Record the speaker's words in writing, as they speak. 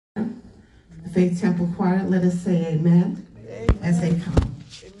Faith Temple Choir, let us say amen, as they come.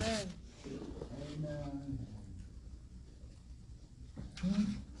 Amen.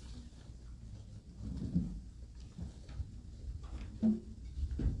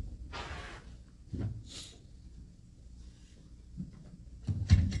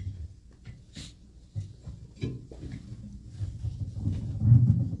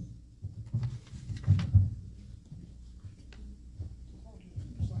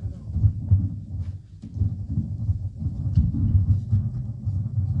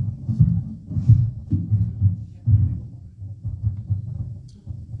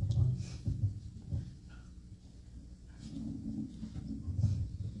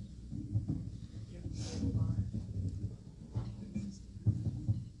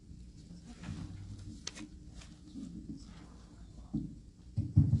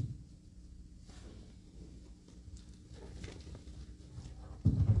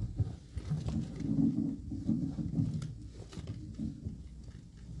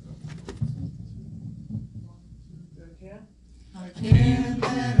 Can't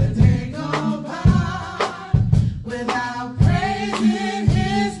let a day go by without praising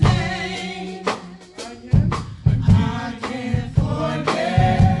His name. I can't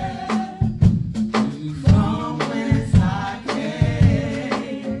forget from whence I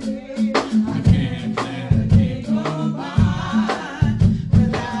came. I can't let a day go by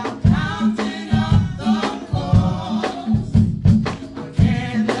without counting up the cost. I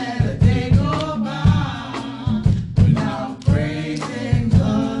can't let a day go by without praising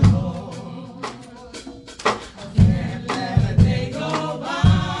the Lord. I can't let a day go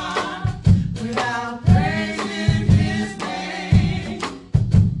by without praising His name.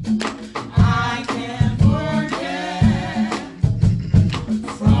 I can't forget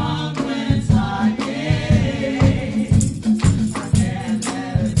from whence I came. I can't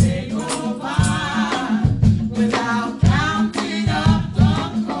let a day go by without counting up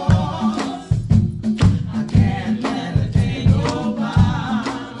the cost. I can't let a day go by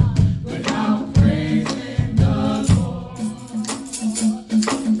without praising the Lord.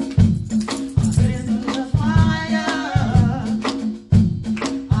 I've been through the fire,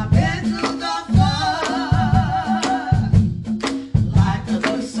 I've been through the flood, like a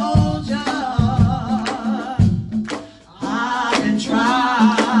good soldier, I've been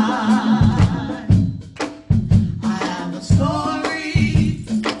tried. I have a story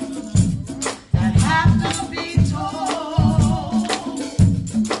that have to be told.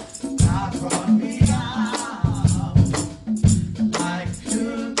 God brought me out like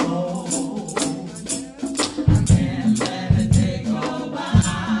pure gold. I can't let a day go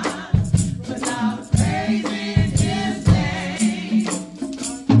by without praising His name.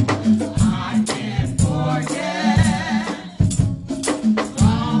 I can't forget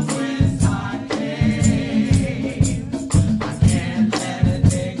from whence I came. I can't let a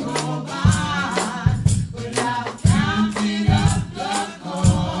day go by without counting up the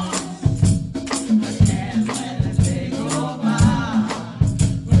cost. I can't let a day go by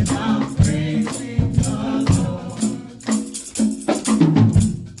without praising the Lord.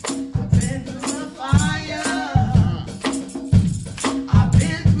 I've been through the fire, I've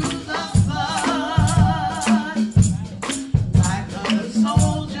been through the flood, like a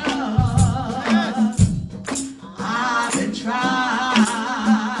soldier, I've been tried.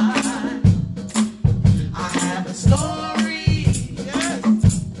 I have a story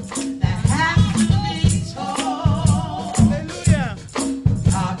that has to be told. Hallelujah.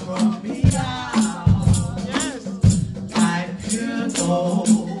 God brought me out Yes. like pure gold.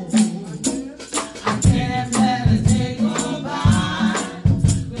 I can't let a day go by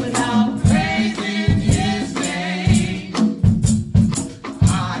without praising His name.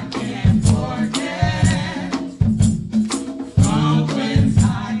 I can't forget from whence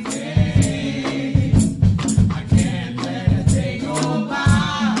I came. I can't let a day go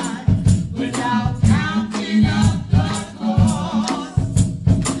by without counting up the cost.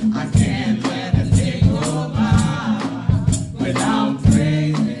 I can't let a day go by without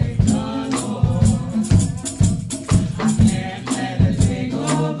praising the Lord. I can't let a day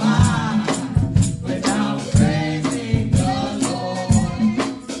go by without praising the Lord.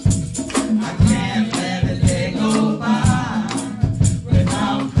 I can't let a day go by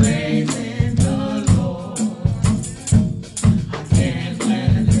without praising the Lord. I can't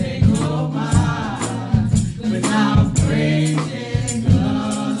let a day go by without praising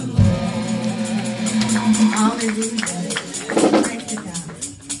the Lord. Hallelujah. Thank you, God.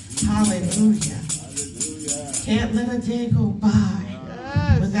 Hallelujah. Can't let a day go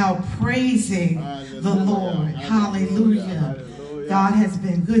by without praising the Lord. Hallelujah. God has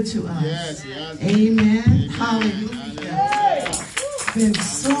been good to us. Yes, yes. Amen. Amen. Hallelujah. Been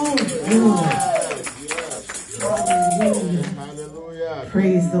so good. Hallelujah. Hallelujah.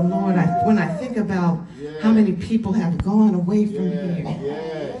 Praise the Lord. When I think about how many people have gone away from here.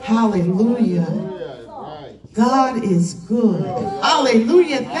 Hallelujah. God is good.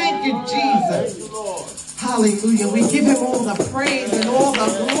 Hallelujah. Thank you, Jesus. Hallelujah. We give him all the praise and all the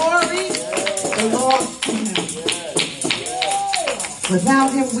glory belongs to him.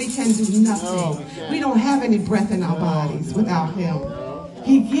 Without him, we can do nothing. We don't have any breath in our bodies without him.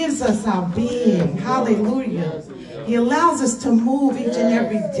 He gives us our being. Hallelujah. He allows us to move each and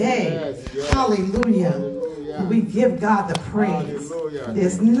every day. Hallelujah. We give God the praise.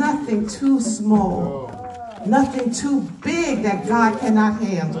 There's nothing too small, nothing too big that God cannot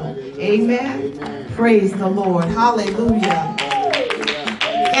handle. Amen. Praise the Lord. Hallelujah.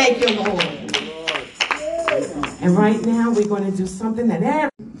 Thank you, Lord. And right now we're going to do something that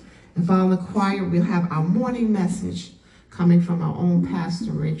and following the choir, we'll have our morning message coming from our own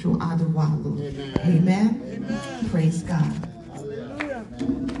pastor, Rachel Adewalu. Amen. Amen. Praise God. Hallelujah.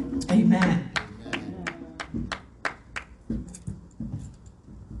 Amen.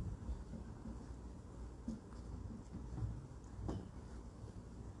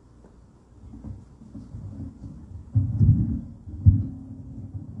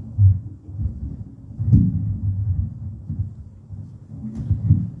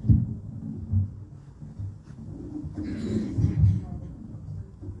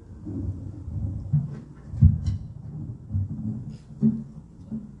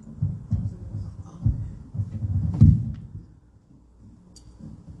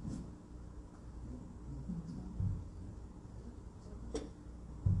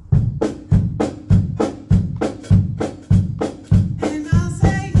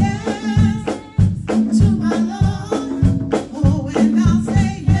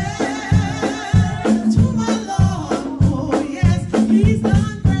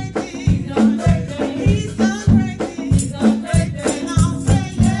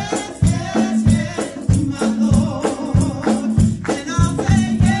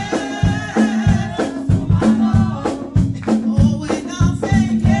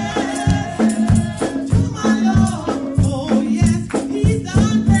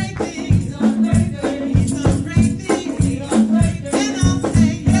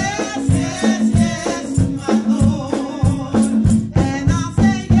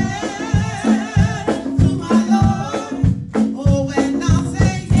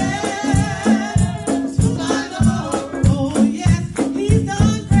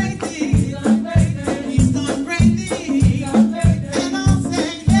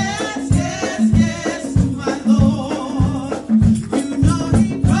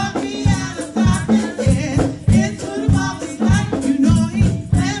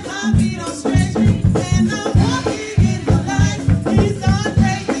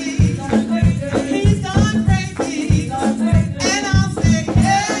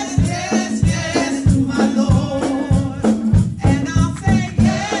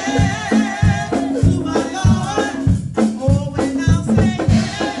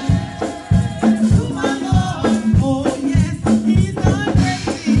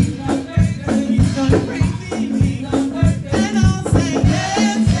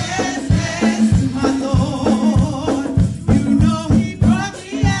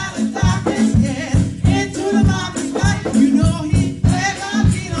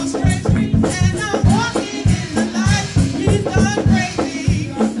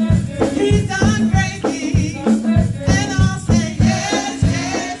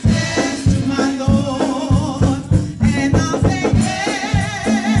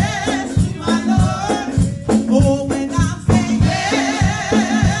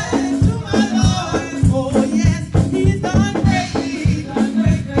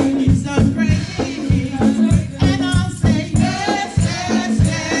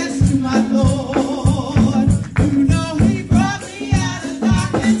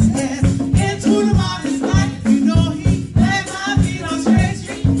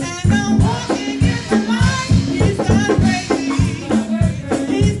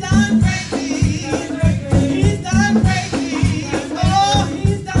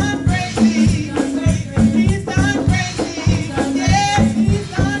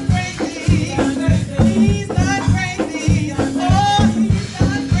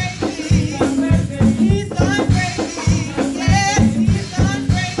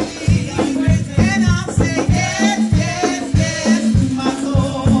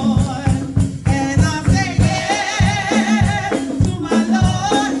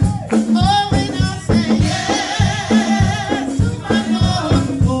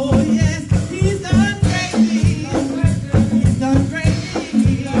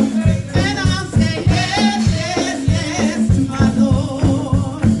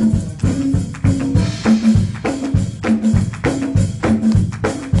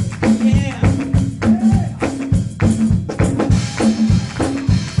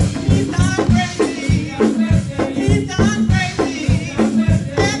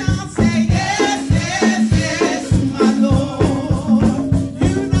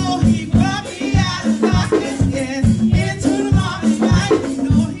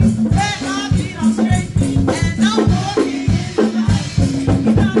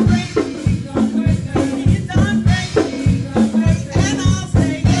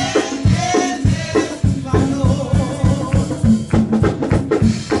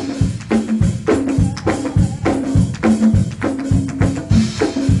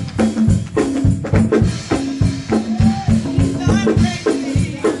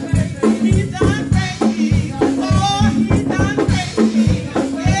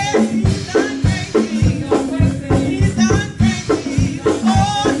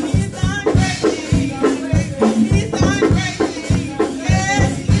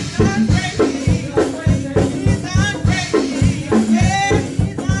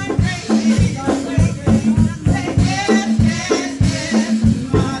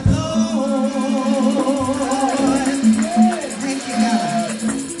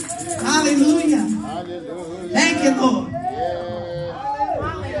 Hallelujah. Thank you, Lord.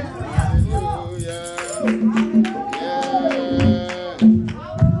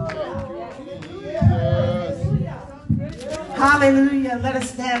 Hallelujah. Let us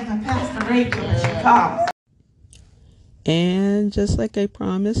stand for Pastor Rachel as she comes. And just like I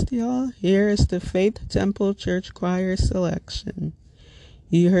promised y'all, here is the Faith Temple Church Choir selection.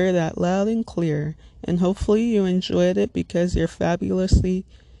 You heard that loud and clear, and hopefully you enjoyed it because your fabulously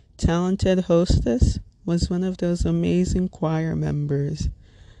talented hostess was one of those amazing choir members.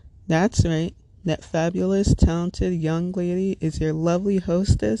 That's right, that fabulous, talented young lady is your lovely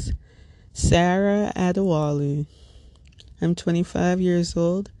hostess, Sarah Adewalu. I'm 25 years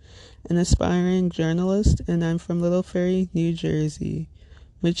old, an aspiring journalist, and I'm from Little Ferry, New Jersey,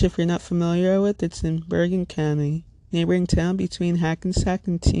 which, if you're not familiar with, it's in Bergen County, neighboring town between Hackensack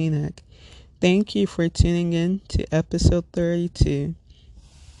and Teaneck. Thank you for tuning in to episode 32.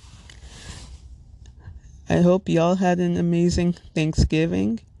 I hope y'all had an amazing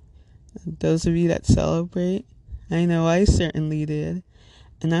Thanksgiving. Those of you that celebrate, I know I certainly did.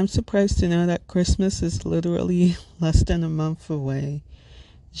 And I'm surprised to know that Christmas is literally less than a month away.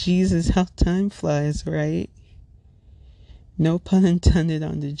 Jesus, how time flies, right? No pun intended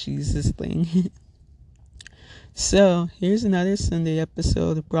on the Jesus thing. So, here's another Sunday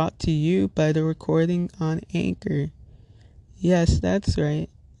episode brought to you by the recording on Anchor. Yes, that's right.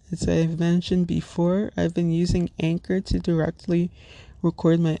 As I've mentioned before, I've been using Anchor to directly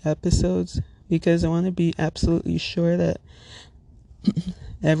record my episodes because I want to be absolutely sure that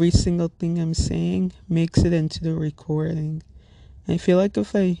every single thing I'm saying makes it into the recording. I feel like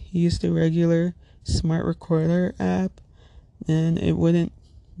if I used a regular smart recorder app, then it wouldn't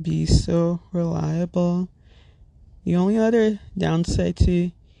be so reliable. The only other downside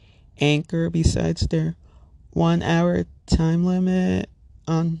to Anchor, besides their 1 hour time limit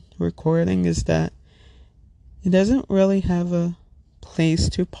on recording, is that it doesn't really have a place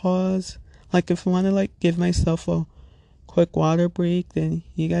to pause. Like if I want to give myself a quick water break, then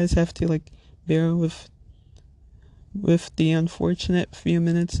you guys have to bear with the unfortunate few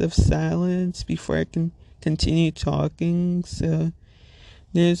minutes of silence before I can continue talking. So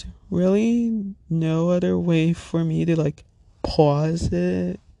there's really no other way for me to pause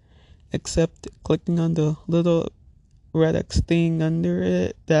it except clicking on the little red X thing under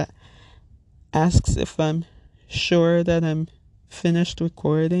it that asks if I'm sure that I'm finished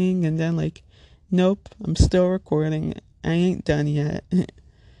recording, and then nope, I'm still recording. I ain't done yet.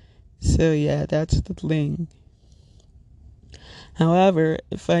 So yeah, that's the thing. However,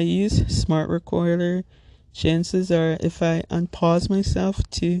 if I use Smart Recorder, chances are if I unpause myself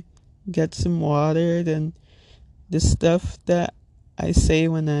to get some water, then the stuff that I say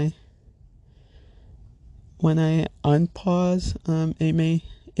when I unpause,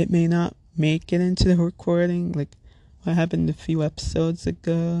 it may not make it into the recording, like what happened a few episodes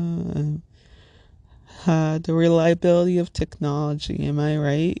ago. The reliability of technology, am I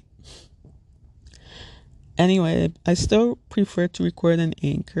right? Anyway, I still prefer to record an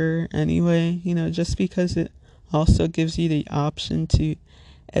Anchor anyway, just because it also gives you the option to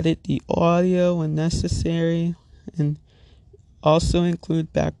edit the audio when necessary and also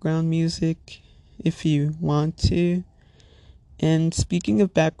include background music if you want to. And speaking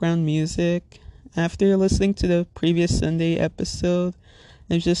of background music, after listening to the previous Sunday episode,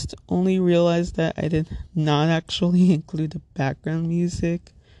 I just only realized that I did not actually include the background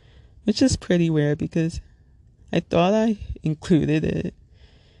music, which is pretty weird because I thought I included it.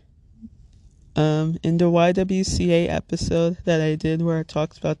 In the YWCA episode that I did where I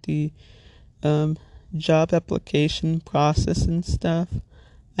talked about the job application process and stuff,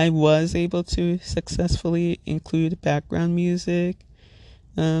 I was able to successfully include background music.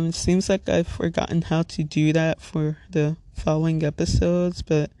 It seems like I've forgotten how to do that for the following episodes,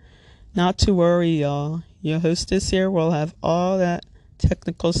 but not to worry, y'all. Your hostess here will have all that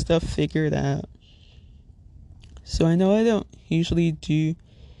technical stuff figured out. So I know I don't usually do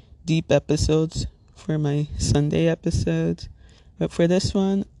deep episodes for my Sunday episodes, but for this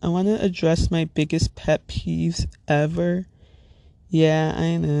one, I want to address my biggest pet peeves ever. Yeah,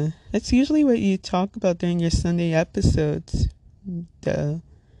 I know. That's usually what you talk about during your Sunday episodes. Duh.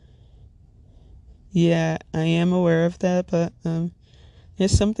 Yeah, I am aware of that, but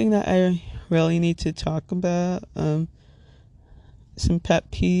it's something that I really need to talk about. Some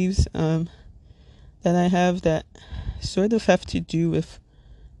pet peeves that I have that sort of have to do with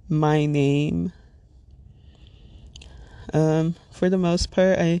my name. For the most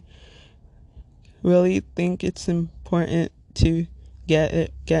part, I really think it's important to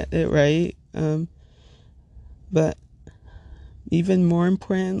get it right. But even more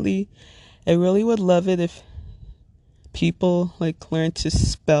importantly, I really would love it if people like learn to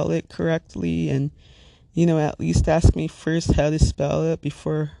spell it correctly and, at least ask me first how to spell it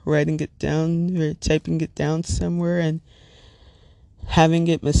before writing it down or typing it down somewhere and having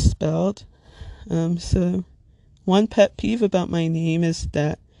it misspelled. So one pet peeve about my name is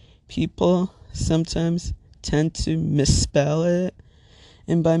that people sometimes tend to misspell it.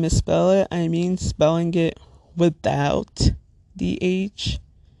 And by misspell it, I mean spelling it without the H.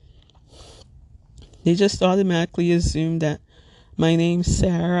 They just automatically assume that my name,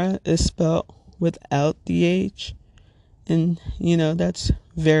 Sarah, is spelled without the H. And, that's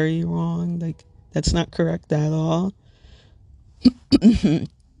very wrong. Like, that's not correct at all.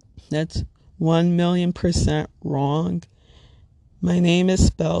 That's 1,000,000% wrong. My name is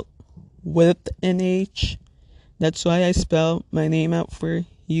spelled with an H. That's why I spell my name out for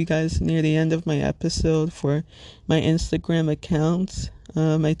you guys near the end of my episode for my Instagram accounts.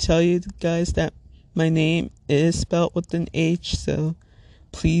 I tell you guys that my name is spelled with an H, so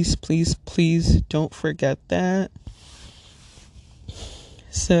please, please, please don't forget that.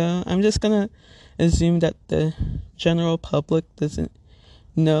 So I'm just gonna assume that the general public doesn't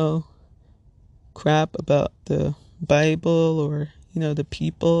know crap about the Bible or, the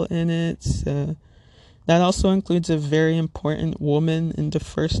people in it. So that also includes a very important woman in the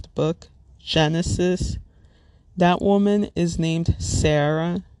first book, Genesis. That woman is named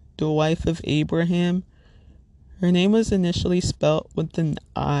Sarah, the wife of Abraham. Her name was initially spelled with an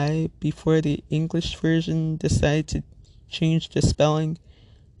I before the English version decided to change the spelling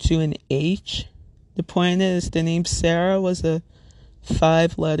to an H. The point is, the name Sarah was a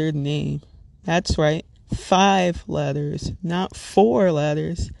 5-lettered name. That's right, 5 letters, not 4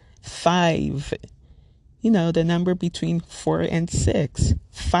 letters, 5. The number between 4 and 6.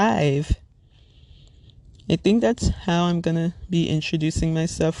 5. I think that's how I'm going to be introducing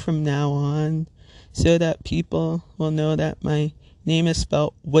myself from now on, so that people will know that my name is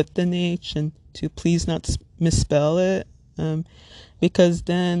spelled with an H and to please not misspell it. Because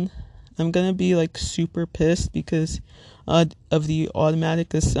then I'm going to be like super pissed because of the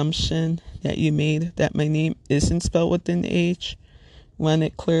automatic assumption that you made that my name isn't spelled with an H, when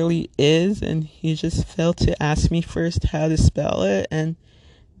it clearly is, and you just failed to ask me first how to spell it. And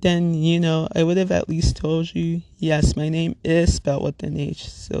then, I would have at least told you, yes, my name is spelled with an H,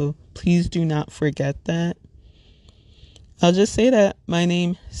 so please do not forget that. I'll just say that my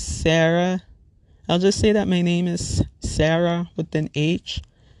name is Sarah with an H,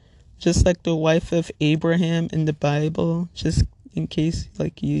 just like the wife of Abraham in the Bible, just in case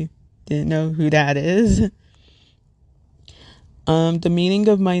you didn't know who that is. The meaning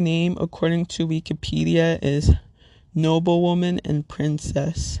of my name, according to Wikipedia, is noblewoman and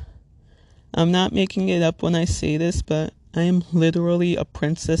princess. I'm not making it up when I say this, but I am literally a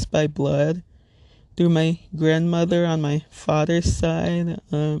princess by blood. Through my grandmother on my father's side,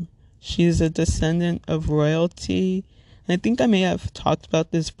 she is a descendant of royalty. I think I may have talked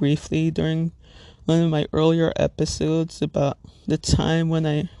about this briefly during one of my earlier episodes about the time when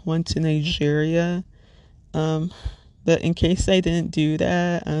I went to Nigeria. But in case I didn't do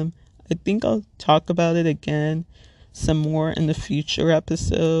that, I think I'll talk about it again some more in the future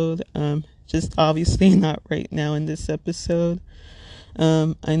episode. Just obviously not right now in this episode.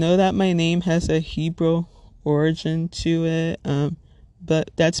 I know that my name has a Hebrew origin to it,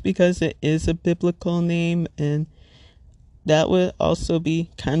 but that's because it is a biblical name, and that would also be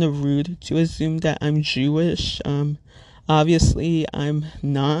kind of rude to assume that I'm Jewish. Obviously I'm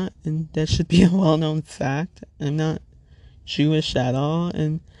not, and that should be a well-known fact. I'm not Jewish at all,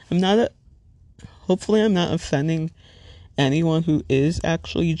 and hopefully I'm not offending anyone who is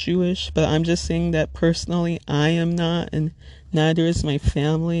actually Jewish, but I'm just saying that personally I am not, and neither is my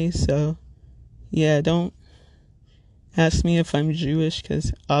family. So yeah, don't ask me if I'm Jewish,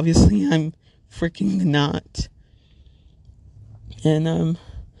 because obviously I'm freaking not. And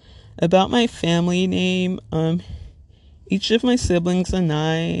about my family name, each of my siblings and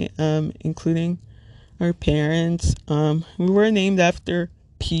I, including our parents, we were named after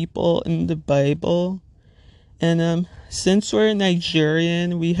people in the Bible. And since we're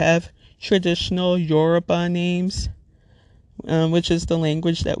Nigerian, we have traditional Yoruba names, which is the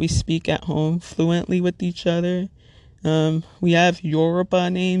language that we speak at home fluently with each other. We have Yoruba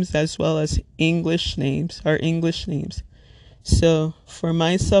names as well as English names, our English names. So for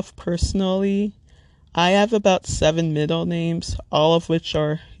myself personally, I have about 7 middle names, all of which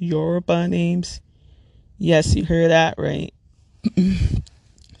are Yoruba names. Yes, you heard that right.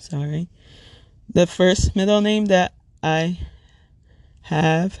 Sorry. The first middle name that I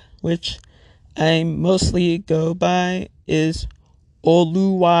have, which I mostly go by, is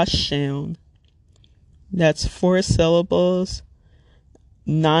Oluwaseun. That's 4 syllables,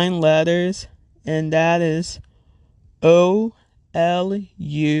 9 letters, and that is Oluwaseun.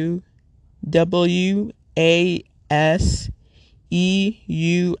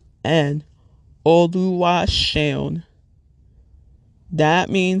 Oluwaseun. That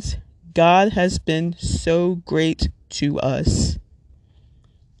means God has been so great to us.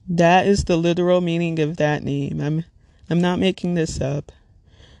 That is the literal meaning of that name. I'm not making this up.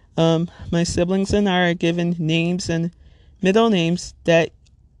 My siblings and I are given names and middle names that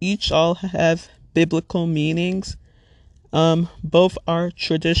each all have biblical meanings. Both our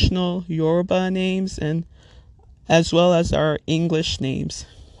traditional Yoruba names and as well as our English names.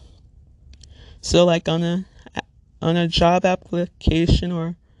 So like on a job application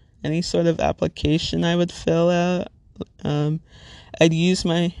or any sort of application I would fill out, I'd use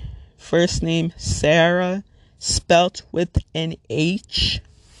my first name Sarah, spelt with an H.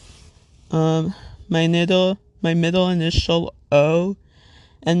 My middle initial O,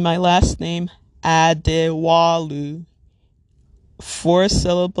 and my last name Adewalu. 4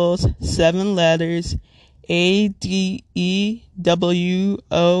 syllables, 7 letters, Adewolu.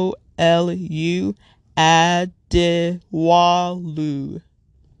 Adewalu.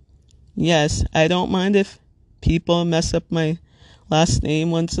 Yes, I don't mind if people mess up my last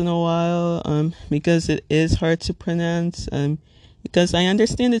name once in a while, because it is hard to pronounce, because I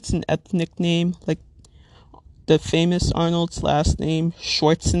understand it's an ethnic name, like the famous Arnold's last name,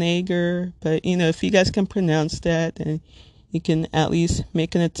 Schwarzenegger, but if you guys can pronounce that, then you can at least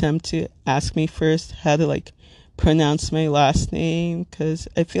make an attempt to ask me first how to pronounce my last name, because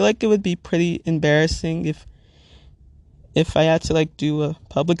I feel like it would be pretty embarrassing if I had to do a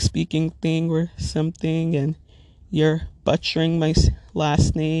public speaking thing or something and you're butchering my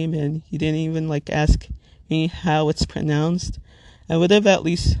last name and you didn't even ask me how it's pronounced. I would have at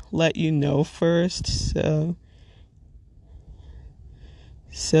least let you know first.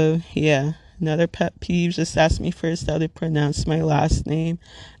 So yeah, another pet peeve, just ask me first how to pronounce my last name.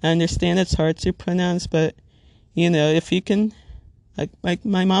 I understand it's hard to pronounce, but if you can, like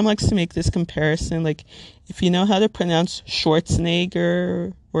my mom likes to make this comparison, if you know how to pronounce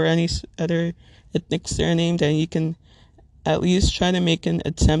Schwarzenegger or any other ethnic surname, then you can at least try to make an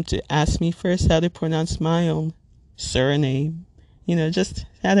attempt to ask me first how to pronounce my own surname. Just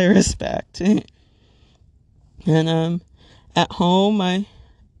out of respect. And at home, by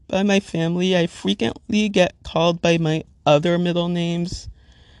my family, I frequently get called by my other middle names,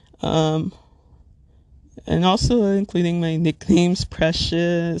 and also including my nicknames,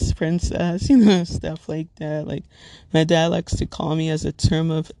 Precious, Princess, stuff like that. My dad likes to call me as a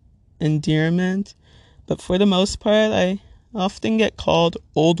term of endearment, but for the most part, I often get called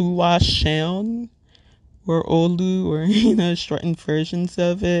Oluwaseun or Olu, or shortened versions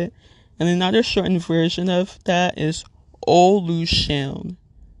of it. And another shortened version of that is Oluseun.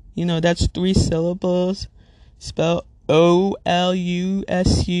 That's 3 syllables, spelled Oluseun,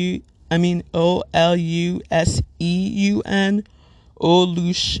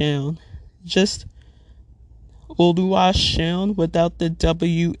 Oluseun. Just Oluwaseun without the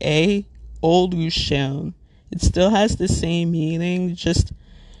W-A, Oluseun. It still has the same meaning, just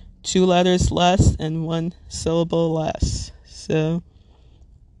 2 letters less and 1 syllable less. So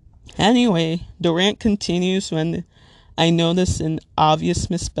anyway, the rant continues when I notice an obvious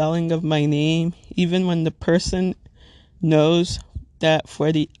misspelling of my name, even when the person knows that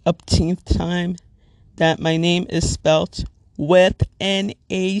for the upteenth time that my name is spelt with an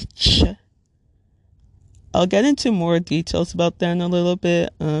H. I'll get into more details about that in a little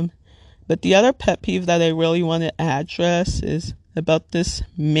bit. But the other pet peeve that I really want to address is about this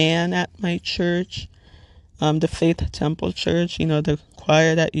man at my church, the Faith Temple Church, the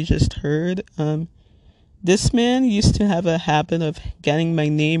choir that you just heard. This man used to have a habit of getting my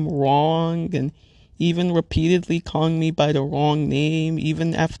name wrong and even repeatedly calling me by the wrong name,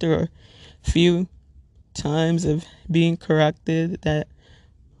 even after a few times of being corrected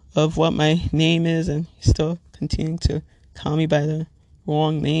of what my name is, and still continuing to call me by the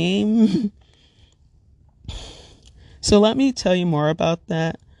wrong name. So let me tell you more about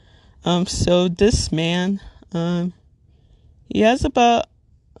that. So this man, he has about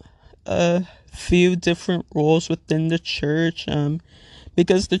a few different roles within the church,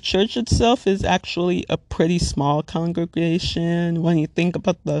 because the church itself is actually a pretty small congregation when you think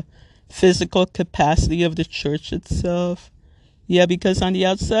about the physical capacity of the church itself. Yeah, because on the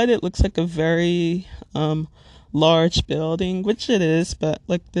outside it looks like a very large building, which it is, but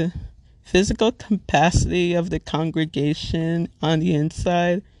the physical capacity of the congregation on the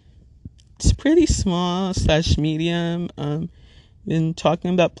inside, it's pretty small / medium. been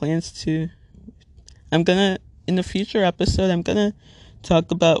talking about plans to, in a future episode, I'm gonna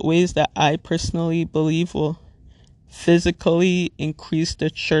talk about ways that I personally believe will physically increase the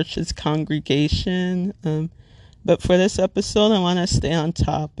church's congregation. But for this episode, I want to stay on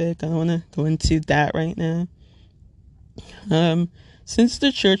topic. I don't want to go into that right now. Since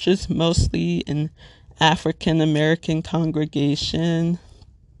the church is mostly an African American congregation,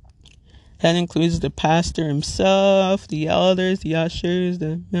 that includes the pastor himself, the elders, the ushers,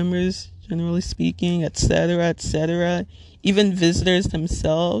 the members, generally speaking, etc., etc., even visitors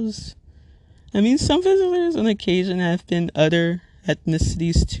themselves. I mean, some visitors on occasion have been other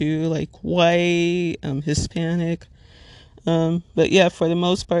ethnicities too, like white, Hispanic. But yeah, for the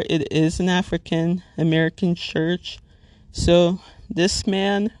most part, it is an African American church. So this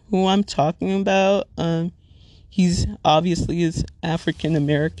man who I'm talking about, he's obviously is African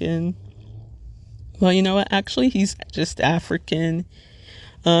American. Well, you know what? Actually, he's just African.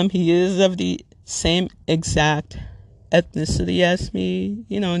 He is of the same exact ethnicity as me,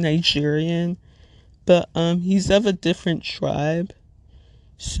 Nigerian. But he's of a different tribe.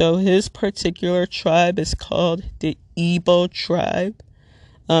 So his particular tribe is called the Igbo tribe.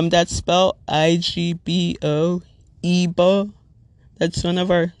 That's spelled Igbo, Igbo. That's one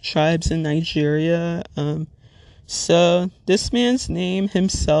of our tribes in Nigeria. So this man's name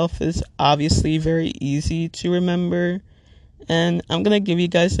himself is obviously very easy to remember. And I'm going to give you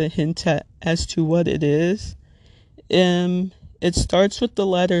guys a hint as to what it is. It starts with the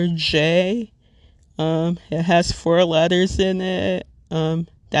letter J. It has 4 letters in it.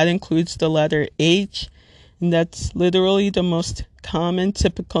 That includes the letter H. And that's literally the most common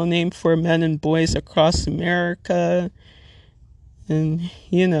typical name for men and boys across America. And,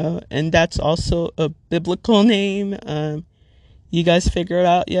 and that's also a biblical name. You guys figure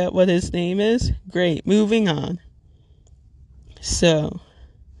out yet what his name is? Great. Moving on. So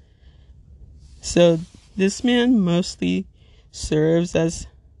this man mostly serves as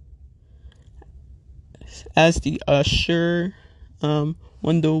the usher.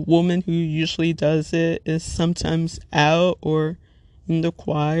 When the woman who usually does it is sometimes out or in the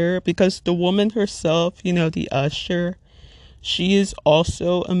choir, because the woman herself, the usher, she is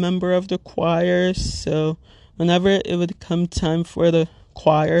also a member of the choir. So whenever it would come time for the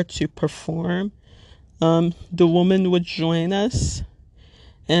choir to perform, the woman would join us.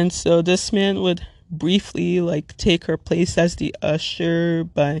 And so this man would briefly take her place as the usher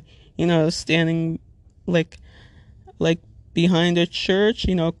by, standing like behind the church,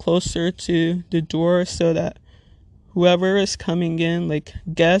 closer to the door, so that whoever is coming in,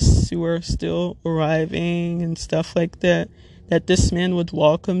 guests who are still arriving and stuff like that this man would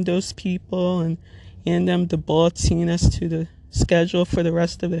welcome those people and hand them the bulletin as to the schedule for the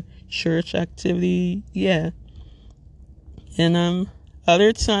rest of the church activity. Yeah. And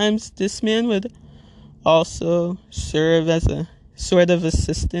other times this man would also serve as a sort of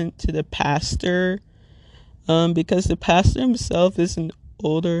assistant to the pastor, because the pastor himself is an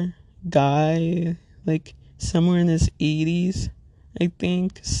older guy, somewhere in his 80s, I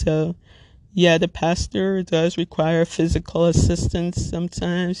think. So yeah, the pastor does require physical assistance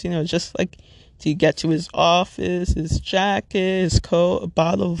sometimes, just to get to his office, his jacket, his coat, a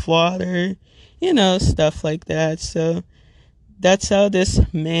bottle of water, stuff like that. So that's how this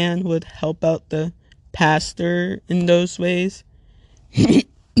man would help out the pastor in those ways.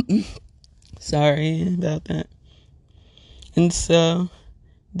 Sorry about that. And so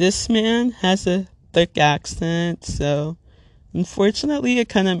this man has a thick accent, so unfortunately it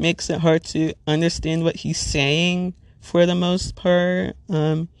kind of makes it hard to understand what he's saying for the most part.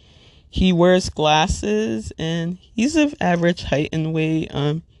 He wears glasses and he's of average height and weight.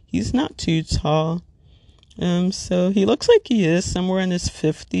 He's not too tall. So he looks like he is somewhere in his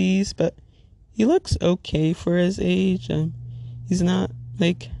 50s, but he looks okay for his age. He's not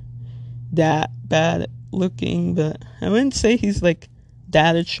that bad looking, but I wouldn't say he's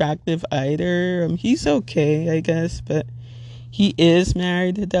that attractive either. He's okay, I guess, but he is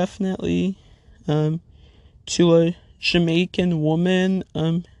married definitely to a Jamaican woman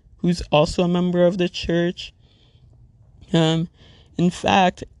who's also a member of the church. In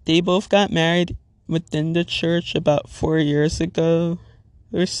fact, they both got married within the church about 4 years ago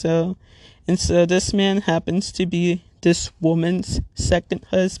or so. And so this man happens to be this woman's second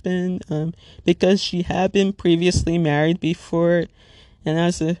husband, because she had been previously married before and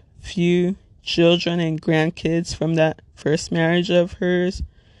has a few children and grandkids from that first marriage of hers.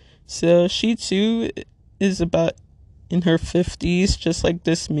 So she too is about in her 50s, just like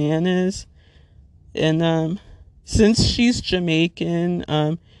this man is. And since she's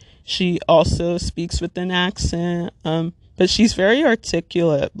Jamaican, she also speaks with an accent, but but she's very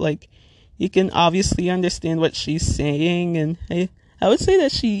articulate. Like, you can obviously understand what she's saying, and I would say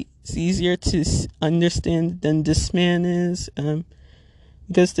that she's easier to understand than this man is,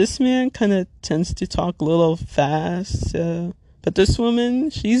 because this man kind of tends to talk a little fast, but this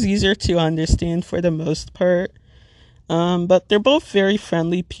woman, she's easier to understand for the most part. But they're both very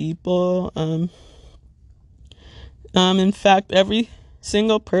friendly people. In fact, every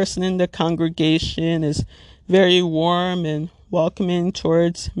single person in the congregation is very warm and welcoming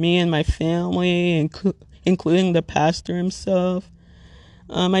towards me and my family, including the pastor himself.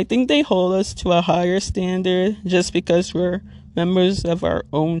 I think they hold us to a higher standard just because we're members of our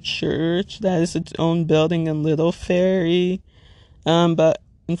own church that has its own building in Little Ferry. But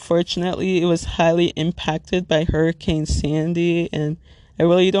unfortunately, it was highly impacted by Hurricane Sandy, and I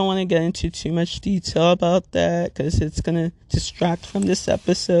really don't want to get into too much detail about that because it's going to distract from this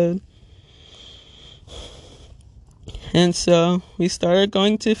episode. And so we started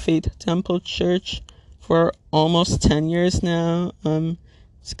going to Faith Temple Church for almost 10 years now.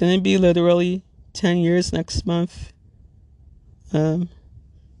 It's going to be literally 10 years next month. So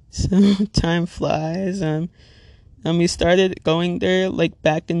time flies. And we started going there like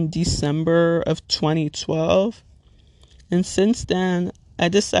back in December of 2012. And since then, I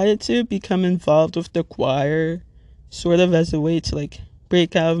decided to become involved with the choir, sort of as a way to like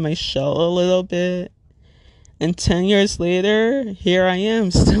break out of my shell a little bit. And 10 years later, here I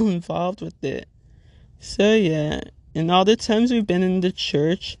am, still involved with it. So yeah, and all the times we've been in the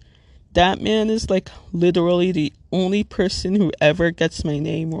church, that man is like literally the only person who ever gets my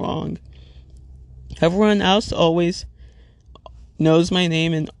name wrong. Everyone else always knows my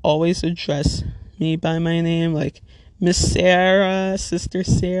name and always address me by my name, like Miss Sarah, Sister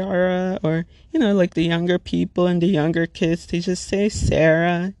Sarah, or, like the younger people and the younger kids, they just say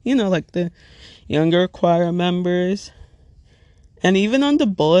Sarah, like the younger choir members. And even on the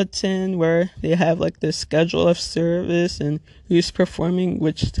bulletin where they have like the schedule of service and who's performing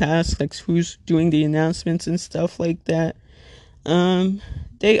which tasks, like who's doing the announcements and stuff like that,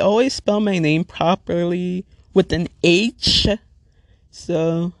 they always spell my name properly with an H.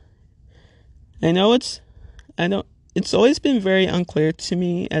 So it's always been very unclear to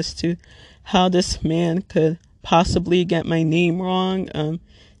me as to how this man could possibly get my name wrong,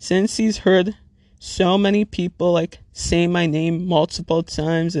 since he's heard so many people like say my name multiple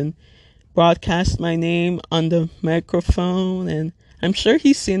times and broadcast my name on the microphone, and I'm sure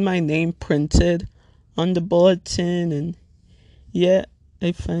he's seen my name printed on the bulletin, and yet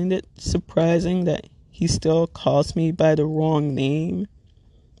I find it surprising that he still calls me by the wrong name.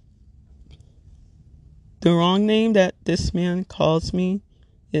 The wrong name that this man calls me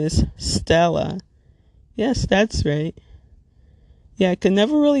is Stella. Yes, that's right. Yeah, I could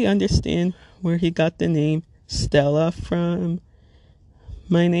never really understand where he got the name Stella from.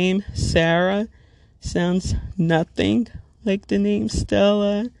 My name, Sarah, sounds nothing like the name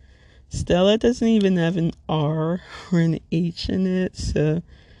Stella. Stella doesn't even have an R or an H in it, so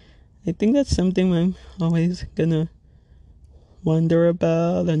I think that's something I'm always gonna wonder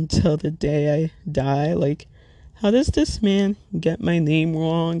about until the day I die. Like, how does this man get my name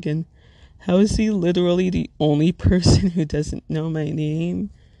wrong, and how is he literally the only person who doesn't know my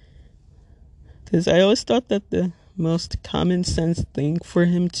name? Because I always thought that the most common sense thing for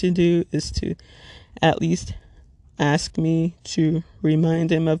him to do is to at least ask me to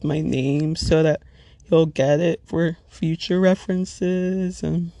remind him of my name so that he'll get it for future references.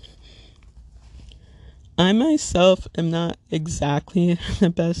 I myself am not exactly the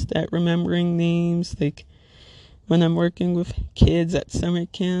best at remembering names. Like, when I'm working with kids at summer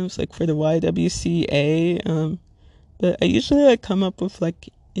camps, like for the YWCA, but I usually like come up with like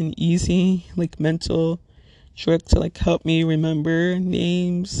an easy like mental trick to like help me remember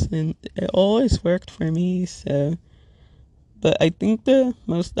names, and it always worked for me. So, but I think the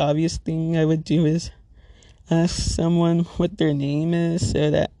most obvious thing I would do is ask someone what their name is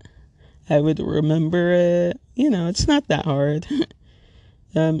so that I would remember it. It's not that hard.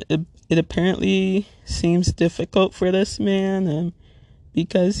 It apparently seems difficult for this man,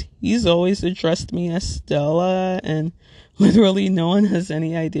 because he's always addressed me as Stella, and literally no one has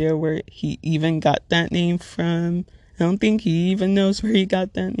any idea where he even got that name from. I don't think he even knows where he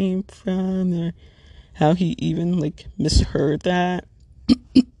got that name from, or how he even like misheard that.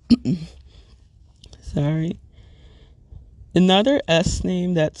 Sorry. Another S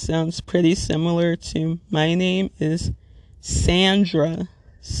name that sounds pretty similar to my name is Sandra.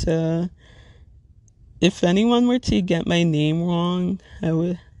 So if anyone were to get my name wrong, I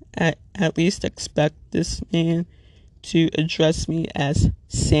would at least expect this man to address me as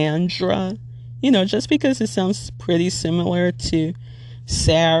Sandra just because it sounds pretty similar to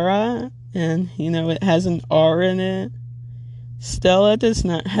Sarah, and, it has an R in it. Stella does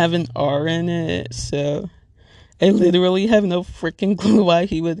not have an R in it, so I literally have no freaking clue why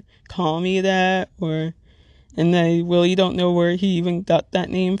he would call me that, and I really don't know where he even got that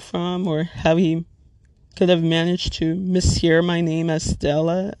name from, or how he could have managed to mishear my name as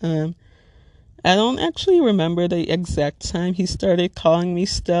Stella. I don't actually remember the exact time he started calling me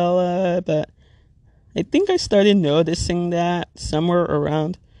Stella, but I think I started noticing that somewhere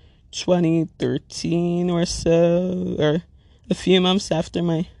around 2013 or so, or a few months after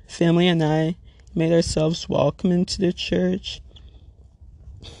my family and I made ourselves welcome into the church.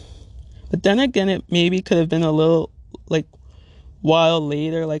 But then again, it maybe could have been a little, while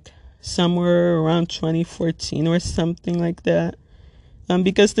later, somewhere around 2014 or something like that.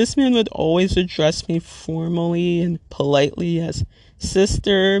 Because this man would always address me formally and politely as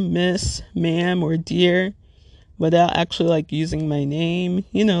sister, miss, ma'am, or dear, without actually, using my name,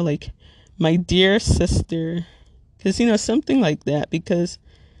 my dear sister. Because, something like that, because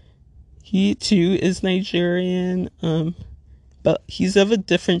he too is Nigerian, but he's of a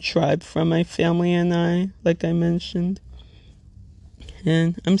different tribe from my family and I, like I mentioned.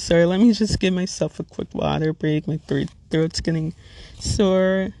 And I'm sorry, let me just give myself a quick water break. My throat's getting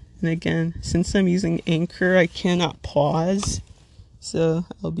sore. And again, since I'm using Anchor, I cannot pause. So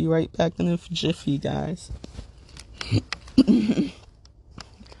I'll be right back in a jiffy, guys.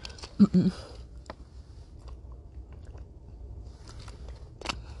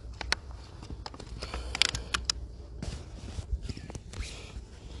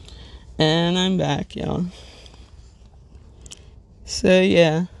 And I'm back, y'all. So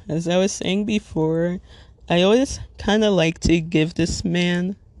yeah, as I was saying before, I always kind of like to give this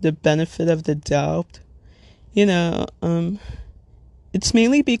man the benefit of the doubt. It's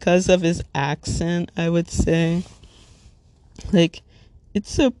mainly because of his accent, I would say.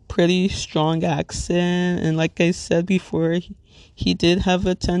 It's a pretty strong accent, and like I said before, he did have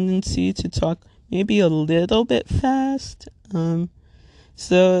a tendency to talk maybe a little bit fast.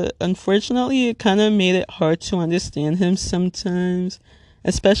 So unfortunately, it kind of made it hard to understand him sometimes,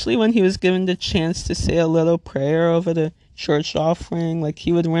 especially when he was given the chance to say a little prayer over the church offering.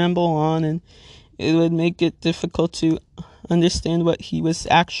 He would ramble on, and it would make it difficult to understand what he was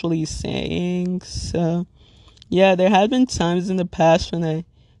actually saying. So yeah, there had been times in the past when I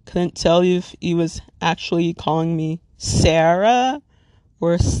couldn't tell you if he was actually calling me Sarah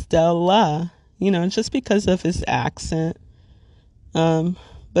or Stella, just because of his accent.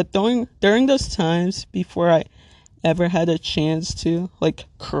 But during those times, before I ever had a chance to,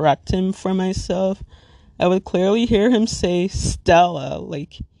 correct him for myself, I would clearly hear him say Stella,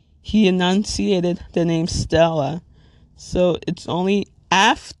 he enunciated the name Stella. So it's only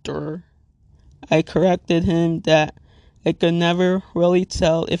after I corrected him that I could never really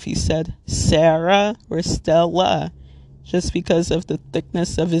tell if he said Sarah or Stella, just because of the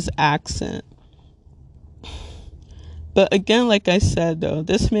thickness of his accent. But again, like I said, though,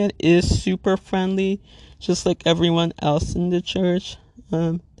 this man is super friendly, just like everyone else in the church.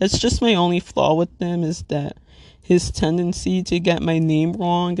 That's just my only flaw with him, is that his tendency to get my name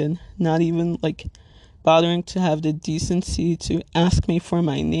wrong and not even, bothering to have the decency to ask me for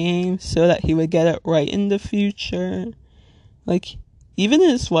my name so that he would get it right in the future. Even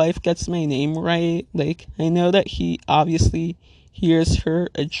his wife gets my name right. I know that he obviously hears her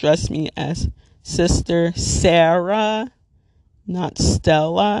address me as Sister Sarah, not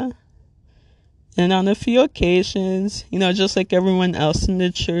Stella. And on a few occasions, just like everyone else in the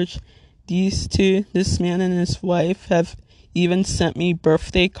church, this man and his wife, have even sent me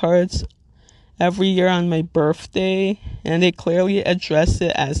birthday cards every year on my birthday, and they clearly address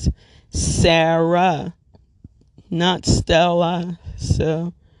it as Sarah, not Stella.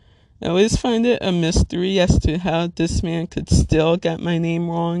 So I always find it a mystery as to how this man could still get my name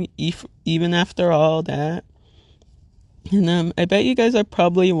wrong, even after all that. And I bet you guys are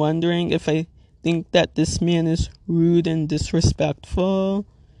probably wondering if I think that this man is rude and disrespectful.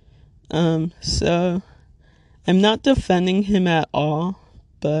 So I'm not defending him at all,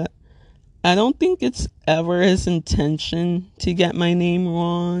 but I don't think it's ever his intention to get my name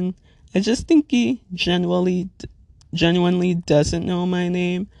wrong. I just think he genuinely doesn't know my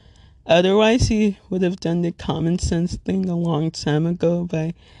name. Otherwise, he would have done the common sense thing a long time ago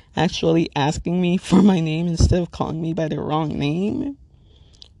by actually asking me for my name instead of calling me by the wrong name.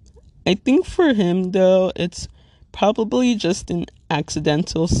 I think for him, though, it's probably just an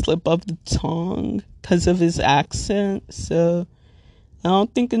accidental slip of the tongue because of his accent. So I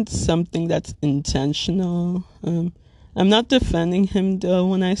don't think it's something that's intentional. I'm not defending him, though,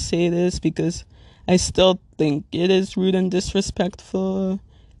 when I say this, because I still think it is rude and disrespectful,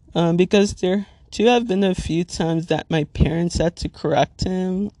 because there too have been a few times that my parents had to correct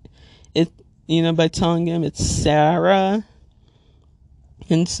him, by telling him it's Sarah.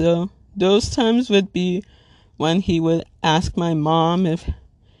 And so those times would be when he would ask my mom if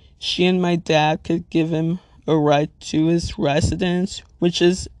she and my dad could give him a ride to his residence, which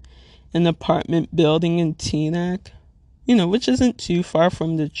is an apartment building in Teaneck, which isn't too far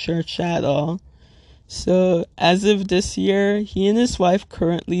from the church at all. So as of this year, he and his wife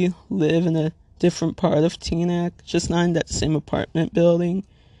currently live in a different part of Teaneck, just not in that same apartment building.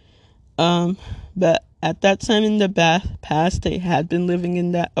 But at that time in the past, they had been living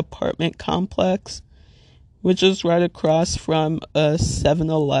in that apartment complex, which is right across from a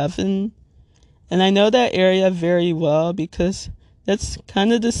 7-Eleven. And I know that area very well because that's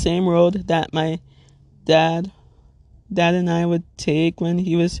kind of the same road that my dad and I would take when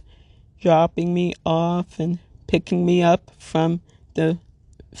he was dropping me off and picking me up from the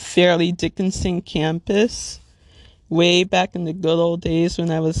Fairleigh Dickinson campus way back in the good old days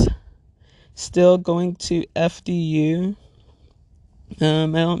when I was still going to FDU. I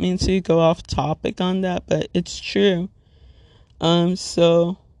don't mean to go off topic on that, but it's true.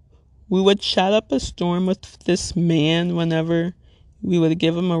 So we would chat up a storm with this man whenever we would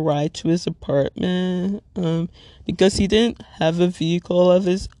give him a ride to his apartment, because he didn't have a vehicle of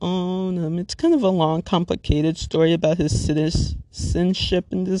his own. It's kind of a long, complicated story about his citizenship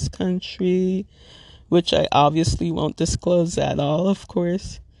in this country, which I obviously won't disclose at all, of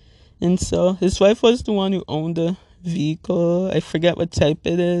course. And so his wife was the one who owned the vehicle. I forget what type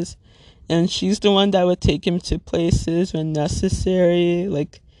it is. And she's the one that would take him to places when necessary,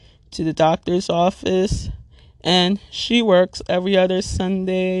 like to the doctor's office. And she works every other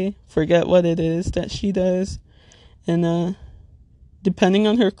Sunday. Forget what it is that she does. And depending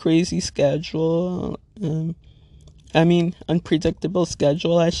on her crazy schedule, unpredictable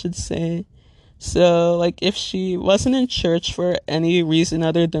schedule, I should say. So, like, if she wasn't in church for any reason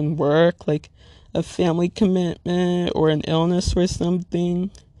other than work, like a family commitment or an illness or something,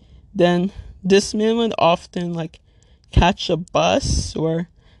 then this man would often, like, catch a bus or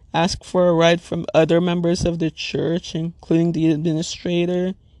ask for a ride from other members of the church, including the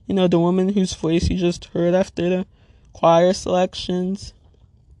administrator, the woman whose voice you just heard after the choir selections.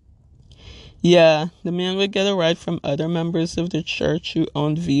 Yeah, the man would get a ride from other members of the church who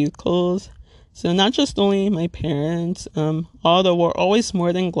owned vehicles. So not just only my parents, although we're always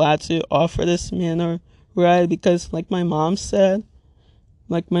more than glad to offer this man a ride because, like my mom said,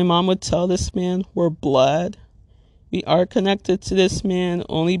 like my mom would tell this man, we're blood. We are connected to this man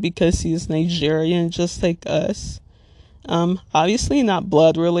only because he's Nigerian, just like us. Obviously not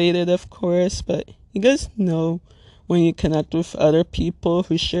blood related, of course, but you guys know when you connect with other people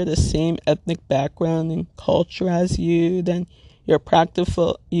who share the same ethnic background and culture as you, then you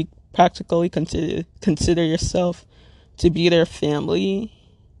practically consider yourself to be their family.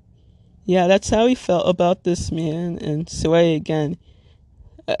 Yeah, that's how he felt about this man. And so again,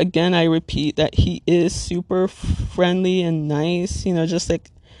 I repeat that he is super friendly and nice, just like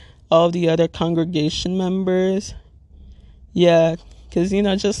all the other congregation members. Yeah, because,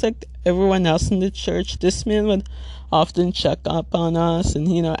 just like everyone else in the church, this man would often check up on us and,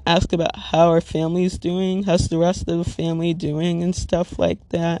 ask about how our family's doing, how's the rest of the family doing and stuff like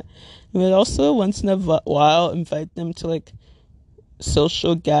that. And we'd also once in a while invite them to, like,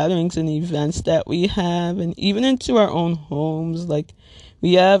 social gatherings and events that we have, and even into our own homes. Like,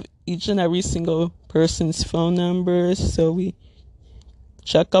 we have each and every single person's phone numbers, so we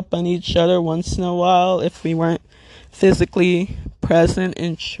check up on each other once in a while if we weren't physically present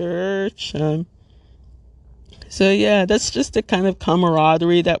in church. So yeah, that's just the kind of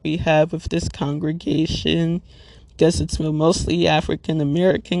camaraderie that we have with this congregation. I guess it's mostly African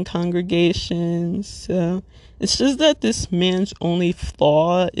American congregations. So it's just that this man's only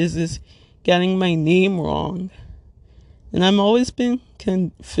flaw is getting my name wrong. And I've always been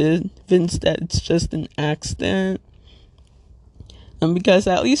convinced that it's just an accident. Because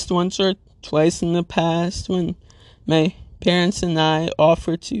at least once or twice in the past, when my parents and I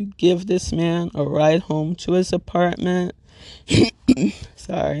offered to give this man a ride home to his apartment.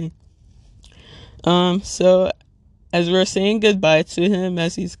 Sorry. So as we're saying goodbye to him,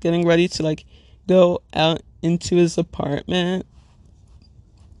 as he's getting ready to, like, go out into his apartment,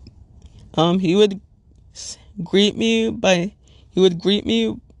 he would greet me by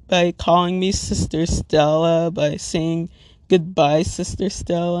calling me Sister Stella, by saying goodbye, Sister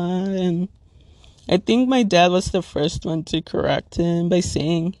Stella. And I think my dad was the first one to correct him by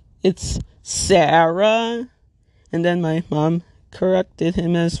saying it's Sarah, and then my mom corrected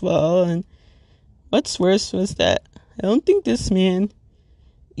him as well. And what's worse was that I don't think this man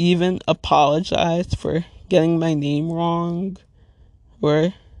even apologized for getting my name wrong,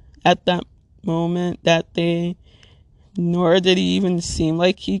 or at that moment, that day, nor did he even seem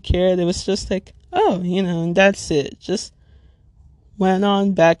like he cared. It was just like, oh, and that's it. Just went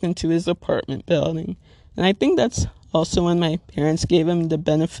on back into his apartment building. And I think that's also when my parents gave him the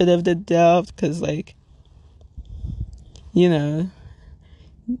benefit of the doubt, because, like,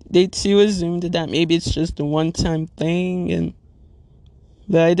 they too assumed that maybe it's just a one-time thing,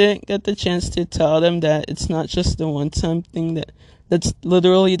 but I didn't get the chance to tell them that it's not just a one-time thing, that's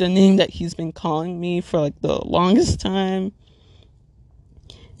literally the name that he's been calling me for, like, the longest time.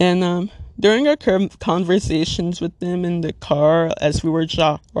 And during our conversations with him in the car as we were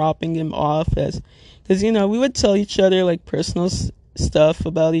dropping him off, because we would tell each other, like, personal stuff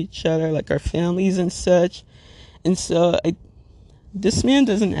about each other, like our families and such. And so this man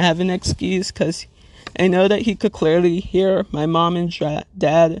doesn't have an excuse, because I know that he could clearly hear my mom and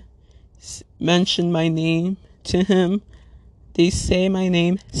dad mention my name to him. They say my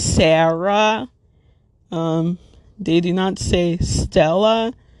name, Sarah. They do not say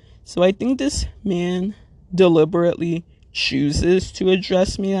Stella. So I think this man deliberately chooses to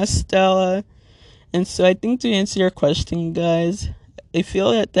address me as Stella. And so I think, to answer your question, guys, I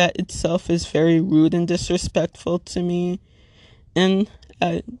feel that itself is very rude and disrespectful to me. And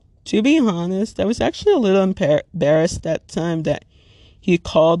to be honest, I was actually a little embarrassed that time that he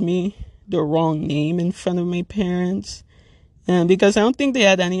called me the wrong name in front of my parents. And because I don't think they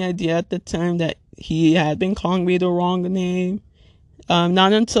had any idea at the time that he had been calling me the wrong name.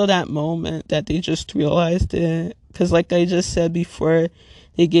 Not until that moment that they just realized it. Because, like I just said before,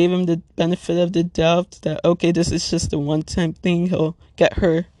 they gave him the benefit of the doubt that, okay, this is just a one-time thing. He'll get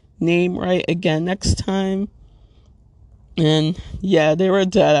her name right again next time. And yeah, they were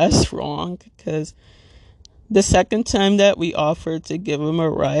dead ass wrong, because the second time that we offered to give him a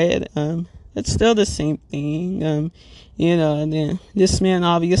ride, it's still the same thing. This man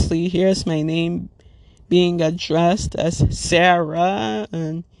obviously hears my name being addressed as Sarah,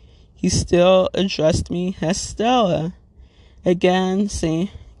 and he still addressed me as Stella. Again,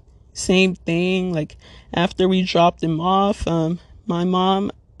 same thing. Like, after we dropped him off, my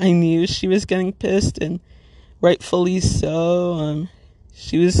mom, I knew she was getting pissed, and rightfully so.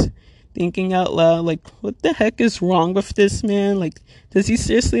 She was thinking out loud, like, what the heck is wrong with this man? Like, does he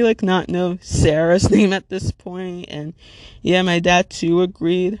seriously, like, not know Sarah's name at this point? And yeah, my dad too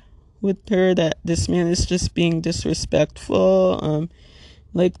agreed with her that this man is just being disrespectful.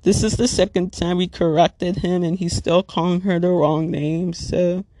 Like, this is the second time we corrected him, and he's still calling her the wrong name.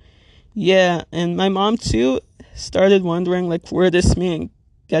 So yeah, and my mom too started wondering, like, where this man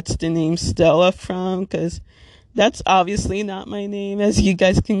gets the name Stella from, because that's obviously not my name, as you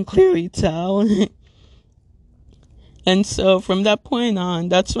guys can clearly tell. And so from that point on,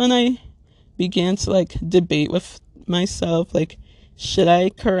 that's when I began to, like, debate with myself, like, should I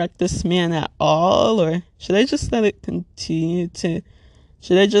correct this man at all, or should I just let it continue to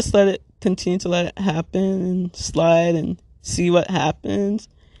let it happen and slide and see what happens?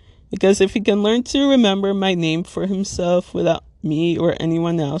 Because if he can learn to remember my name for himself without me or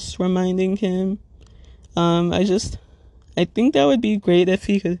anyone else reminding him, I think that would be great if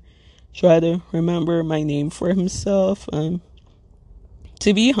he could try to remember my name for himself.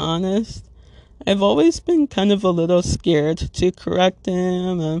 To be honest, I've always been kind of a little scared to correct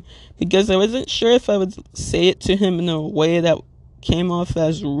him, because I wasn't sure if I would say it to him in a way that came off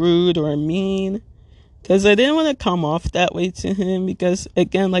as rude or mean, because I didn't want to come off that way to him, because,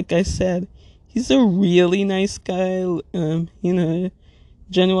 again, like I said, he's a really nice guy,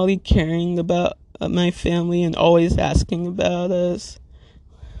 genuinely caring about my family and always asking about us.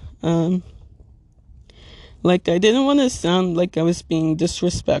 Like, I didn't want to sound like I was being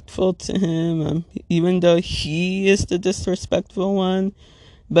disrespectful to him, even though he is the disrespectful one,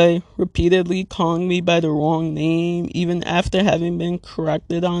 by repeatedly calling me by the wrong name, even after having been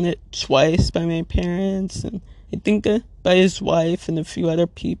corrected on it twice by my parents, and I think by his wife and a few other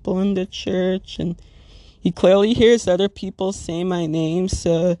people in the church. And he clearly hears other people say my name,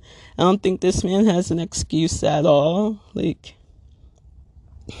 so I don't think this man has an excuse at all. Like,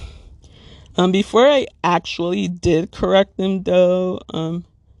 before I actually did correct him, though, I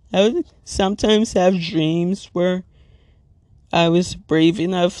would sometimes have dreams where I was brave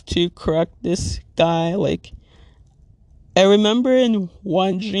enough to correct this guy. Like, I remember in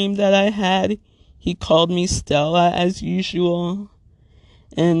one dream that I had, he called me Stella as usual,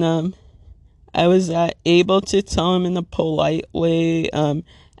 and I was able to tell him in a polite way,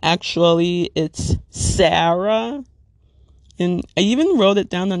 actually, it's Sarah. And I even wrote it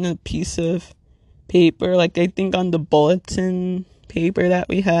down on a piece of paper, like I think on the bulletin paper that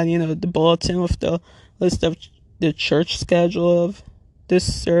we had, the bulletin with the list of the church schedule of this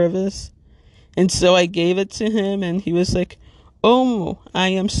service. And so I gave it to him, and he was like, "Oh, I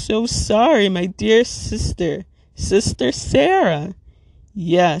am so sorry, my dear Sister Sarah.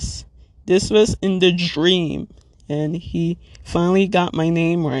 Yes, this was in the dream." And he finally got my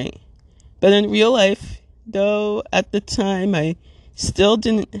name right. But in real life, though, at the time, I still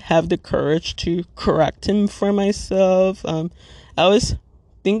didn't have the courage to correct him for myself. I was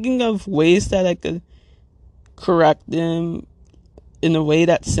thinking of ways that I could correct him in a way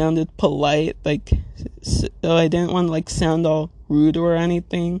that sounded polite, like, so I didn't want to like sound all rude or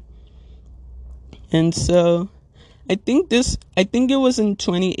anything. And so I think it was in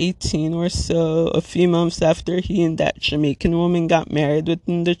 2018 or so, a few months after he and that Jamaican woman got married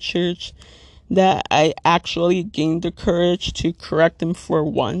within the church, that I actually gained the courage to correct him for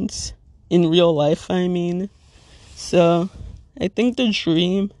once, in real life, I mean. So I think the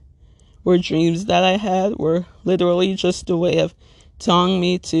dreams that I had were literally just a way of telling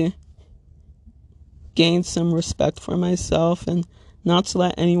me to gain some respect for myself and not to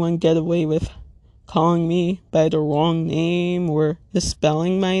let anyone get away with calling me by the wrong name or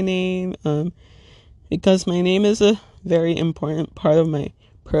misspelling my name, because my name is a very important part of my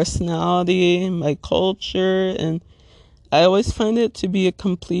personality, my culture, and I always find it to be a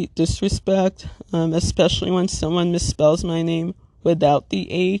complete disrespect, especially when someone misspells my name without the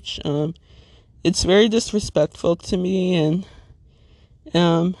H. It's very disrespectful to me,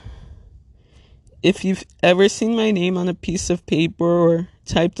 and if you've ever seen my name on a piece of paper or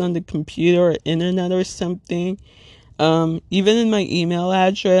typed on the computer or internet or something, even in my email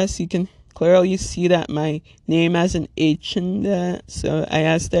address, you can clearly see that my name has an H in that. So I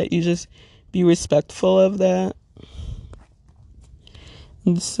ask that you just be respectful of that.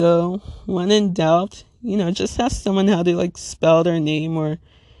 And so when in doubt, just ask someone how they like spell their name or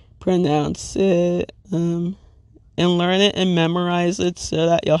pronounce it, and learn it and memorize it so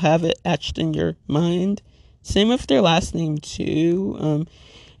that you'll have it etched in your mind. Same with their last name too.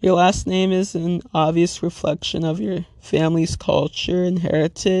 Your last name is an obvious reflection of your family's culture and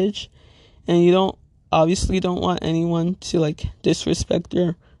heritage, and you don't want anyone to like disrespect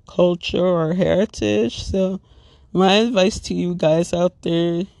your culture or heritage. So my advice to you guys out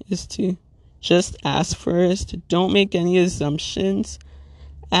there is to just ask first. Don't make any assumptions.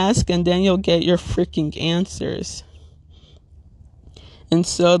 Ask, and then you'll get your freaking answers. And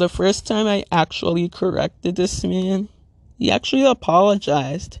so the first time I actually corrected this man, he actually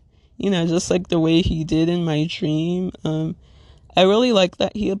apologized, just like the way he did in my dream. I really like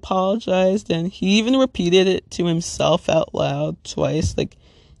that he apologized, and he even repeated it to himself out loud twice, like,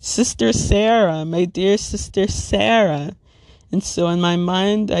 "Sister Sarah, my dear Sister Sarah." And so in my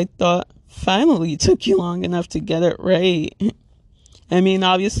mind, I thought, finally, it took you long enough to get it right. I mean,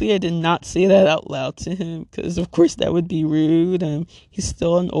 obviously, I did not say that out loud to him, because, of course, that would be rude. He's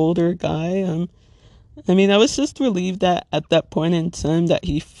still an older guy. I was just relieved that at that point in time that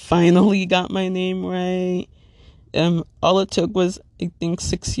he finally got my name right. All it took was, I think,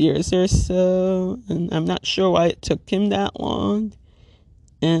 6 years or so, and I'm not sure why it took him that long.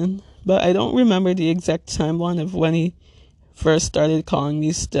 But I don't remember the exact timeline of when he first started calling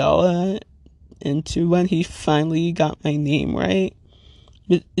me Stella and to when he finally got my name right.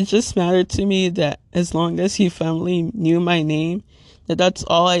 It just mattered to me that as long as he finally knew my name, that's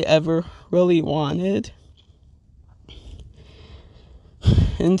all I ever really wanted.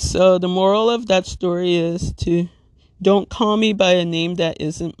 And so the moral of that story is to don't call me by a name that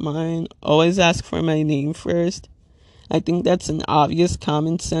isn't mine. Always ask for my name first. I think that's an obvious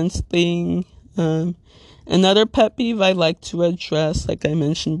common sense thing. Another pet peeve I like to address, like I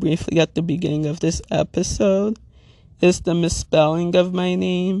mentioned briefly at the beginning of this episode, is the misspelling of my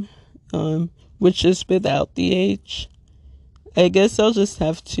name, which is without the H. I guess I'll just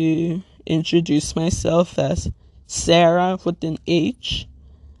have to introduce myself as Sarah with an H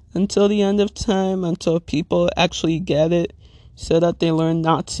until the end of time, until people actually get it, so that they learn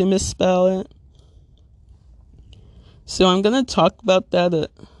not to misspell it. So I'm going to talk about that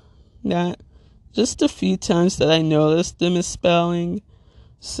just a few times that I noticed the misspelling.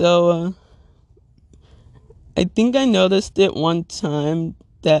 So I think I noticed it one time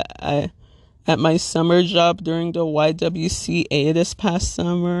that at my summer job during the YWCA this past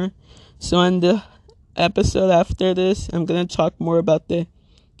summer. So in the episode after this, I'm going to talk more about the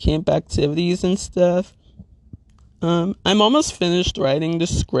camp activities and stuff. I'm almost finished writing the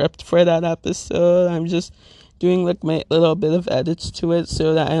script for that episode. I'm just doing like my little bit of edits to it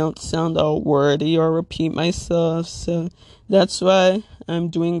so that I don't sound all wordy or repeat myself. So that's why I'm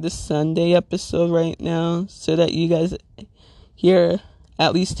doing the Sunday episode right now so that you guys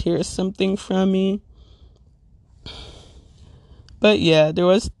at least hear something from me. But yeah, there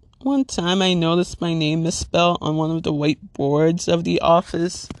was one time I noticed my name misspelled on one of the whiteboards of the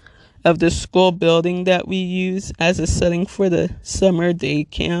office of the school building that we use as a setting for the summer day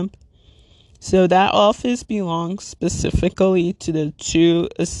camp. So that office belongs specifically to the 2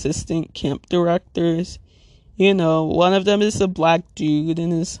 assistant camp directors. One of them is a black dude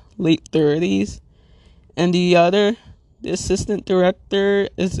in his late 30s, and the assistant director,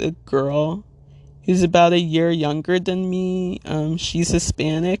 is a girl who's about a year younger than me. She's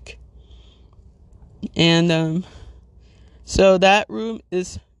Hispanic. And so that room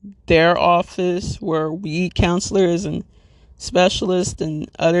is their office where we counselors and specialists and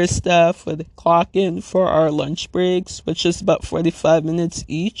other staff would clock in for our lunch breaks, which is about 45 minutes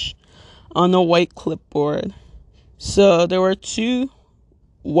each, on a white clipboard. So there were 2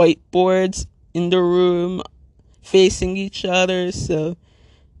 whiteboards in the room facing each other. So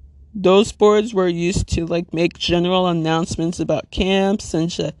those boards were used to make general announcements about camps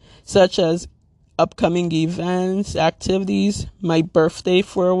and such as upcoming events, activities, my birthday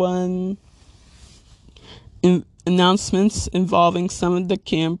for one, announcements involving some of the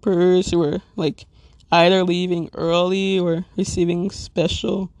campers who were either leaving early or receiving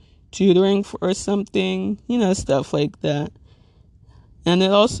special tutoring for something, stuff like that. And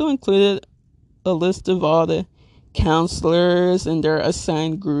it also included a list of all the counselors and their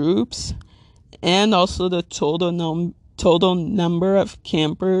assigned groups, and also the total number of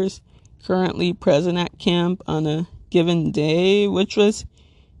campers currently present at camp on a given day, which was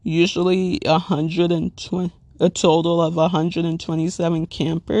usually a total of 127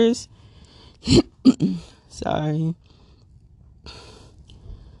 campers. Sorry.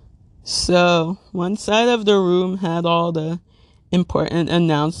 So one side of the room had all the important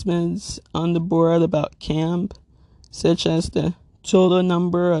announcements on the board about camp, such as the total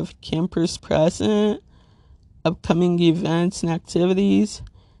number of campers present, upcoming events and activities,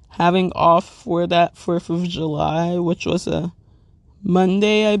 having off for that 4th of July, which was a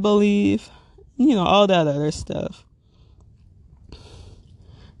Monday, I believe, all that other stuff.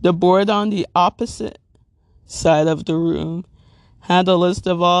 The board on the opposite side of the room had a list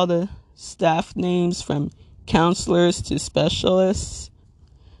of all the staff names from counselors to specialists.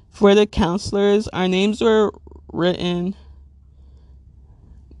 For the counselors, our names were written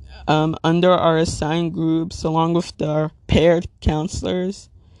under our assigned groups along with our paired counselors.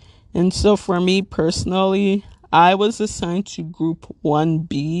 And so for me personally, I was assigned to group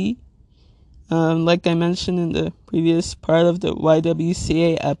 1B. Like I mentioned in the previous part of the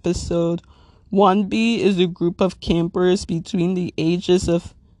YWCA episode, 1B is a group of campers between the ages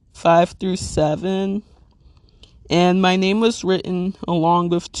of 5 through 7. And my name was written along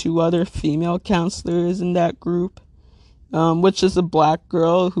with 2 other female counselors in that group, which is a black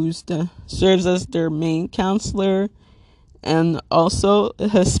girl who serves as their main counselor, and also a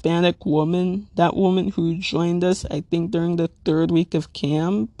Hispanic woman, that woman who joined us, I think, during the 3rd week of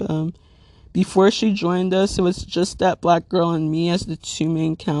camp. Before she joined us, it was just that black girl and me as the 2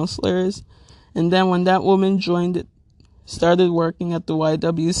 main counselors. And then when that woman started working at the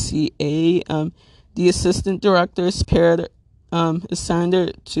YWCA, the assistant directors assigned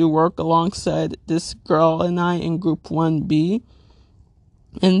her to work alongside this girl and I in group 1B.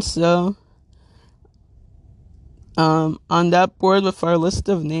 And so on that board with our list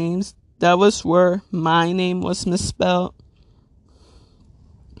of names, that was where my name was misspelled.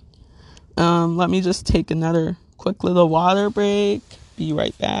 Let me just take another quick little water break. Be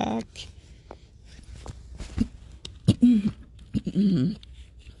right back.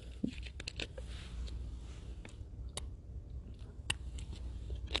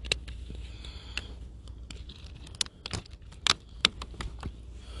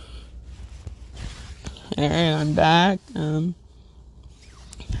 Alright, I'm back.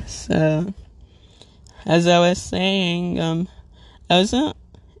 So as I was saying, I wasn't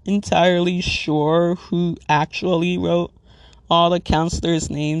entirely sure who actually wrote all the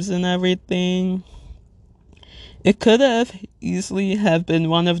counselors' names and everything. It could have easily have been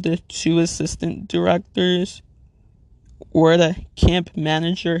one of the 2 assistant directors or the camp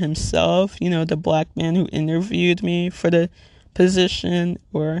manager himself, the black man who interviewed me for the position,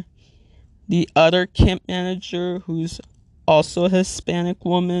 or the other camp manager who's also a Hispanic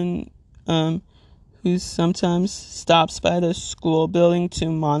woman, who sometimes stops by the school building to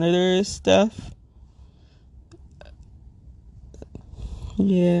monitor stuff.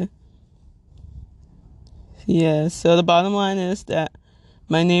 Yeah, so the bottom line is that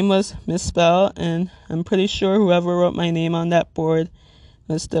my name was misspelled, and I'm pretty sure whoever wrote my name on that board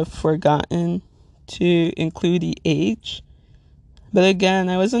must have forgotten to include the H. But again,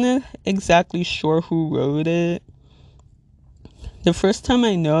 I wasn't exactly sure who wrote it. The first time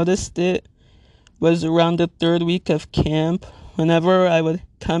I noticed it was around the third week of camp, whenever I would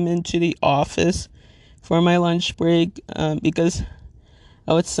come into the office for my lunch break, because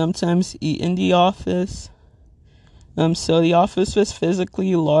I would sometimes eat in the office. So the office was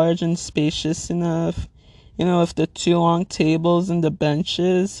physically large and spacious enough, with the 2 long tables and the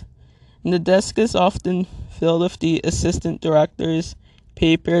benches. And the desk is often filled with the assistant director's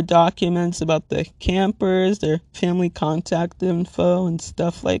paper documents about the campers, their family contact info, and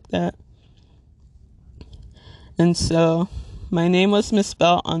stuff like that. And so my name was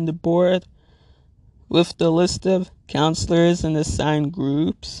misspelled on the board with the list of counselors and assigned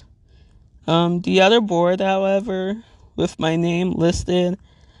groups. The other board, however, with my name listed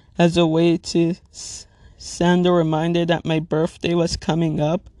as a way to send a reminder that my birthday was coming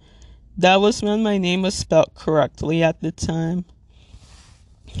up, that was when my name was spelled correctly at the time.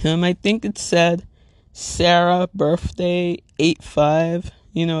 I think it said Sarah birthday 8/5,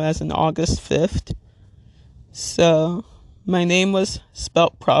 as in August 5th. So my name was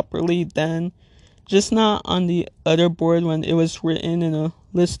spelt properly then, just not on the other board when it was written in a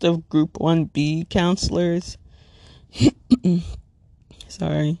list of Group 1B counselors.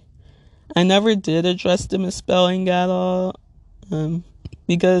 Sorry. I never did address the misspelling at all,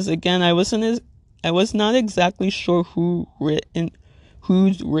 because again, I was not exactly sure who's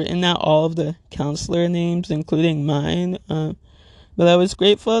written out all of the counselor names, including mine. But I was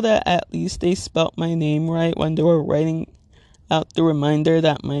grateful that at least they spelt my name right when they were writing out the reminder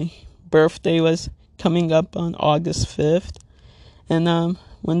that my birthday was coming up on August 5th. And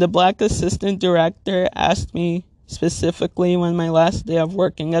when the black assistant director asked me specifically when my last day of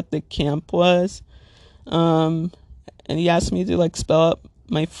working at the camp was, and he asked me to spell out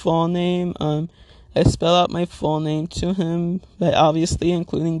my full name, I spelled out my full name to him, but obviously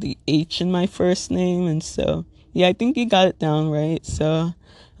including the H in my first name. And so yeah, I think he got it down right. So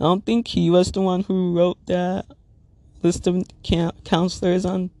I don't think he was the one who wrote that list of counselors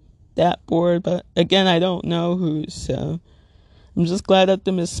on that board. But again, I don't know who. So I'm just glad that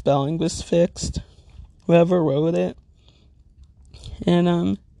the misspelling was fixed, whoever wrote it.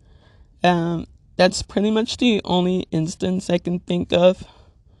 And that's pretty much the only instance I can think of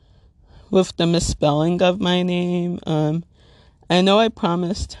with the misspelling of my name. I know I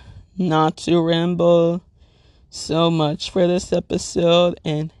promised not to ramble so much for this episode,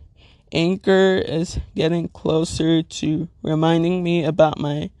 and Anchor is getting closer to reminding me about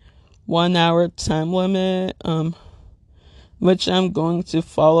my 1 hour time limit, which I'm going to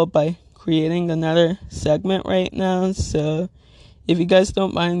follow by creating another segment right now. So if you guys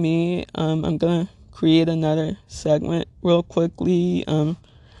don't mind me, I'm gonna create another segment real quickly.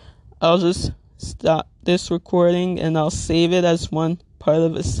 I'll just stop this recording and I'll save it as one part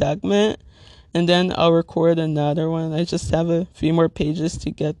of a segment, and then I'll record another one. I just have a few more pages to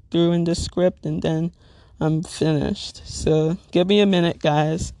get through in the script, and then I'm finished. So give me a minute,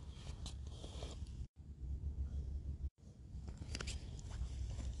 guys.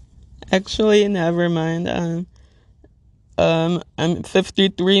 Actually, never mind. I'm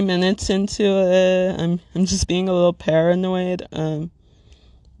 53 minutes into it. I'm just being a little paranoid.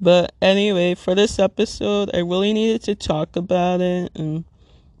 But anyway, for this episode, I really needed to talk about it, and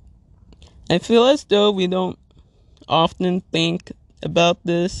I feel as though we don't often think about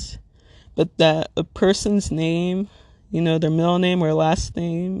this, but that a person's name, their middle name or last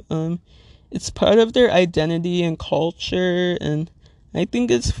name, it's part of their identity and culture, and I think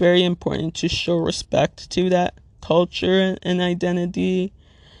it's very important to show respect to that culture and identity.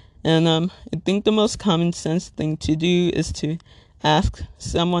 And I think the most common sense thing to do is to ask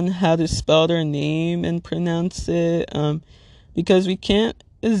someone how to spell their name and pronounce it, because we can't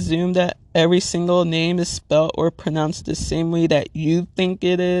assume that every single name is spelled or pronounced the same way that you think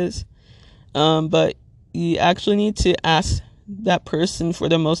it is, but you actually need to ask that person for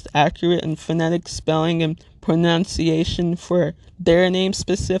the most accurate and phonetic spelling and pronunciation for their name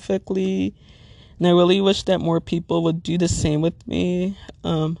specifically. And I really wish that more people would do the same with me.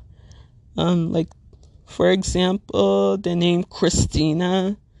 For example, the name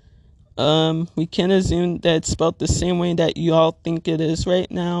Christina, we can't assume that it's spelled the same way that you all think it is right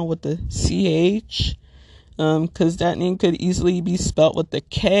now with the CH, because that name could easily be spelled with the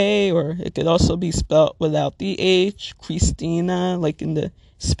K, or it could also be spelled without the H, Christina, like in the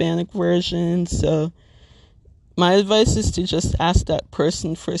Hispanic version. So my advice is to just ask that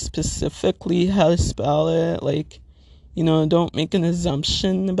person for specifically how to spell it. Don't make an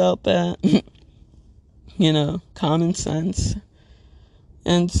assumption about that. Common sense.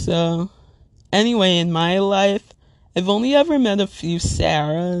 And so, anyway, in my life, I've only ever met a few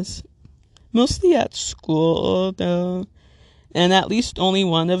Sarahs, mostly at school, though. And at least only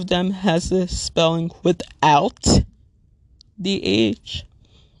one of them has the spelling without the H.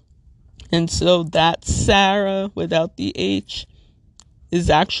 And so that Sarah without the H is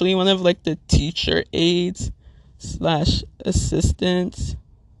actually one of like the teacher aides / assistants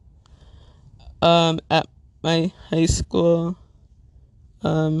at my high school,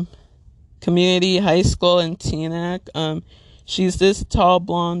 community high school in Teaneck. She's this tall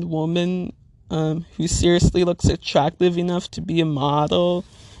blonde woman who seriously looks attractive enough to be a model.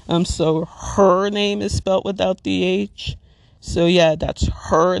 So her name is spelled without the H. So yeah, that's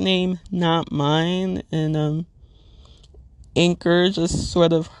her name, not mine. And Anchor just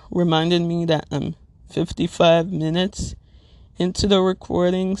sort of reminded me that I'm 55 minutes into the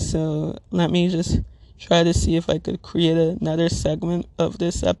recording, so let me just try to see if I could create another segment of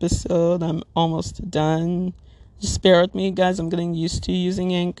this episode. I'm almost done. Just bear with me, guys. I'm getting used to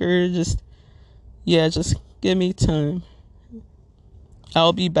using Anchor. Just give me time.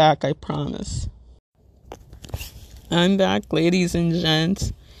 I'll be back, I promise. I'm back, ladies and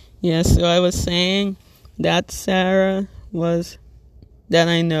gents. Yeah, so I was saying that Sarah was, that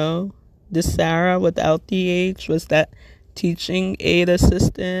I know, the Sarah without the H was that teaching aide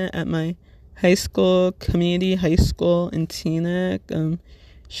assistant at my high school, community high school in Teaneck.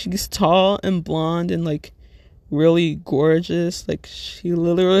 She's tall and blonde and like really gorgeous. Like she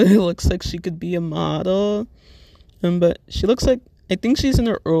literally looks like she could be a model. But she looks like, I think she's in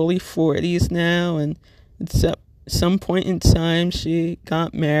her early 40s now, and it's at some point in time she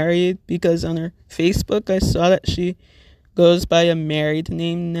got married, because on her Facebook I saw that she goes by a married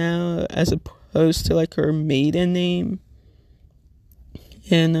name now as opposed to like her maiden name.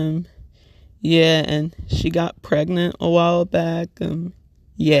 And and she got pregnant a while back. And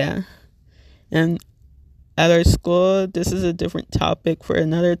at our school, this is a different topic for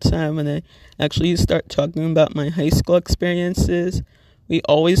another time when I actually start talking about my high school experiences. We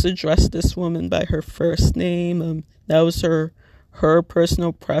always address this woman by her first name. That was her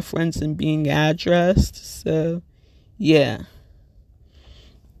personal preference in being addressed. So yeah.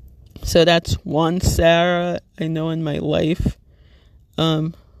 So that's one Sarah I know in my life.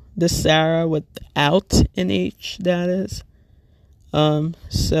 The Sarah without an H, that is.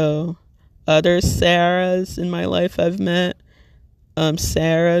 So other Sarahs in my life I've met,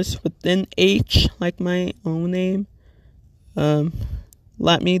 Sarahs with an H, like my own name.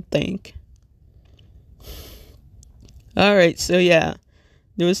 Let me think. Alright, so yeah.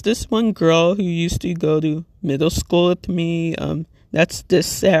 There was this one girl who used to go to middle school with me. That's this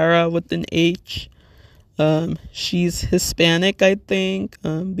Sarah with an H. She's Hispanic, I think,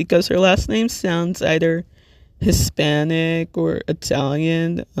 because her last name sounds either Hispanic or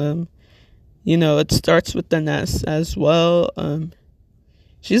Italian. It starts with an S as well.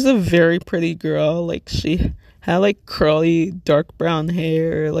 She's a very pretty girl. Like, she had like curly, dark brown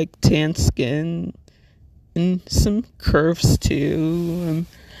hair, like tan skin, and some curves too.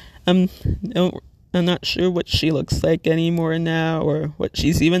 I'm not sure what she looks like anymore now, or what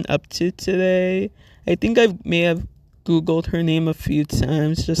she's even up to today. I think I may have Googled her name a few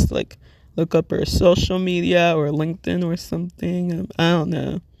times, just like look up her social media or LinkedIn or something. I don't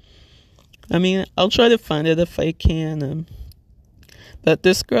know. I mean, I'll try to find it if I can. But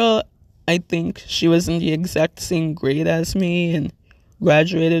this girl, I think she was in the exact same grade as me and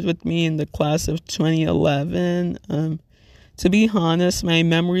graduated with me in the class of 2011. To be honest, my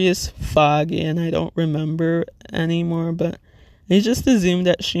memory is foggy and I don't remember anymore, but I just assumed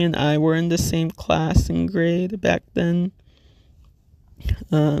that she and I were in the same class and grade back then.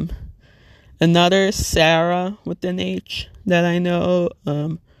 Another Sarah with an H that I know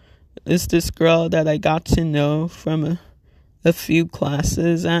is this girl that I got to know from a few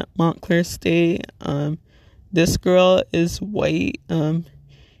classes at Montclair State. This girl is white.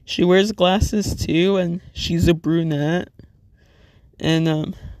 She wears glasses too, and she's a brunette.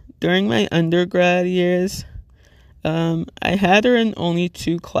 And during my undergrad years, I had her in only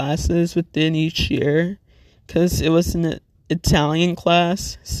 2 classes within each year, because it was an Italian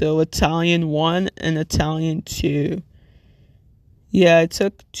class, so Italian 1 and Italian 2. Yeah, I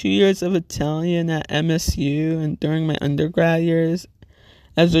took 2 years of Italian at MSU, and during my undergrad years,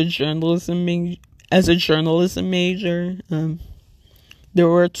 as a journalism major, there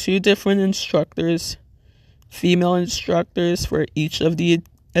were 2 different instructors, female instructors for each of the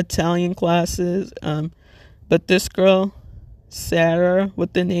Italian classes. But this girl, Sarah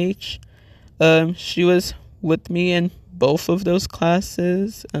with an H, she was with me in both of those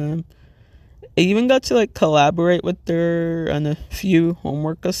classes. I even got to like collaborate with her on a few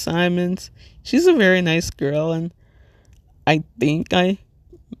homework assignments. She's a very nice girl, and I think I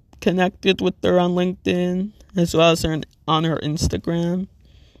connected with her on LinkedIn as well as on her Instagram.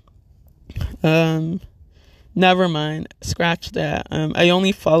 Never mind, scratch that. I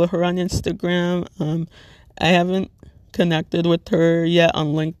only follow her on Instagram. I haven't connected with her yet on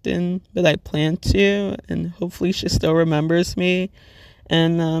LinkedIn, but I plan to, and hopefully she still remembers me.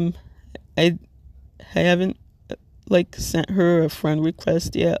 And I haven't like sent her a friend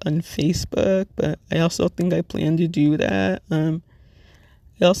request yet on Facebook, but I also think I plan to do that.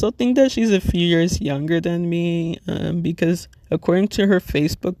 I also think that she's a few years younger than me, because according to her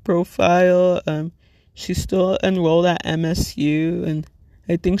Facebook profile, she's still enrolled at MSU, and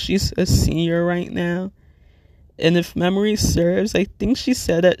I think she's a senior right now. And if memory serves, I think she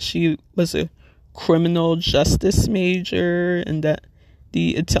said that she was a criminal justice major, and that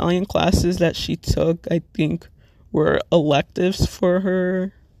the Italian classes that she took, I think, were electives for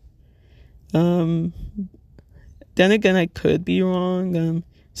her. Then again, I could be wrong.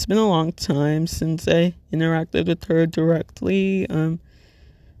 It's been a long time since I interacted with her directly.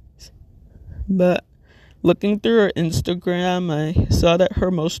 But looking through her Instagram, I saw that her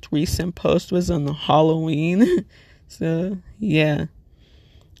most recent post was on Halloween. So, yeah.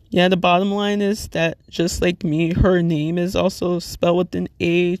 Yeah, the bottom line is that just like me, her name is also spelled with an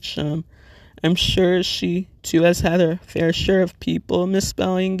H. I'm sure she too has had her fair share of people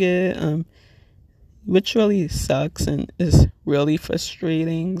misspelling it, which really sucks and is really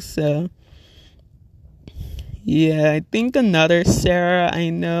frustrating. So, yeah, I think another Sarah I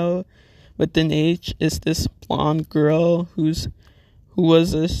know with an H is this blonde girl who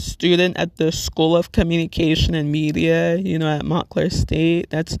was a student at the School of Communication and Media, at Montclair State.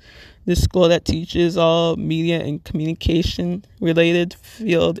 That's the school that teaches all media and communication related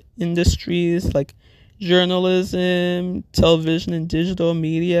field industries like journalism, television and digital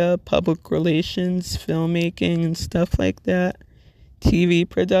media, public relations, filmmaking, and stuff like that. TV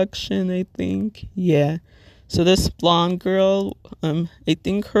production, I think. Yeah. So this blonde girl, I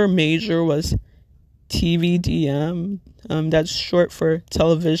think her major was TVDM. That's short for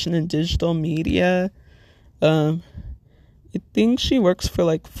television and digital media. I think she works for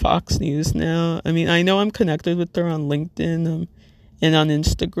like Fox News now. I mean, I know I'm connected with her on LinkedIn, and on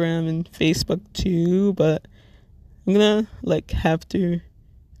Instagram and Facebook too, but I'm gonna have to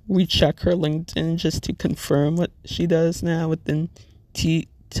recheck her LinkedIn just to confirm what she does now within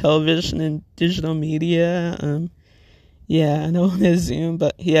television and digital media. Yeah, I don't want to zoom,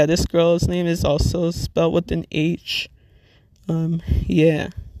 but yeah, this girl's name is also spelled with an H. Yeah.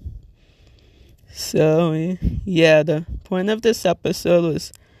 So, yeah, the point of this episode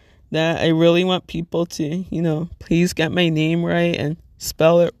was that I really want people to, please get my name right and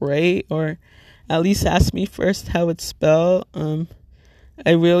spell it right, or at least ask me first how it's spelled.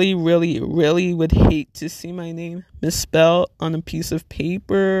 I really, really, really would hate to see my name misspelled on a piece of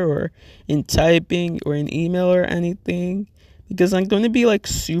paper or in typing or an email or anything, because I'm going to be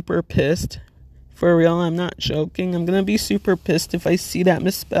super pissed. For real, I'm not joking. I'm going to be super pissed if I see that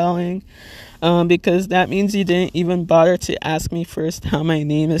misspelling, because that means you didn't even bother to ask me first how my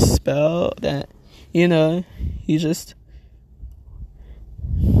name is spelled. That, you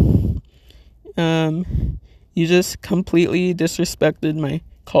just completely disrespected my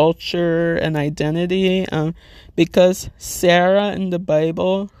culture and identity, because Sarah in the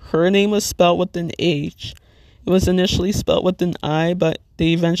Bible, her name was spelled with an H. It was initially spelled with an I, but they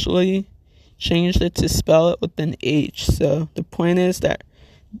eventually changed it to spell it with an H. So the point is that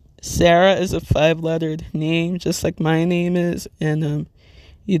Sarah is a 5-lettered name, just like my name is, and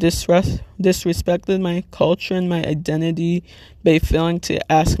you disrespected my culture and my identity by failing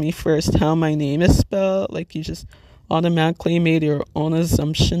to ask me first how my name is spelled. You just automatically made your own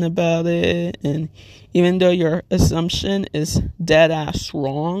assumption about it, and even though your assumption is dead ass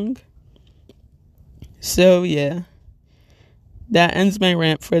wrong. So yeah, that ends my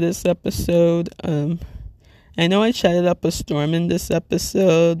rant for this episode. I know I chatted up a storm in this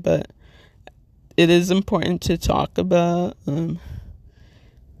episode, but it is important to talk about.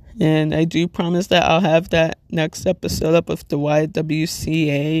 And I do promise that I'll have that next episode up with the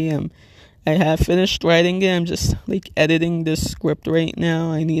YWCA. I have finished writing it. I'm just editing this script right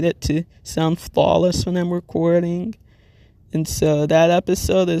now. I need it to sound flawless when I'm recording. And so that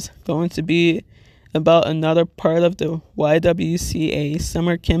episode is going to be about another part of the YWCA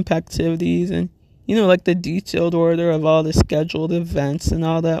summer camp activities, and the detailed order of all the scheduled events and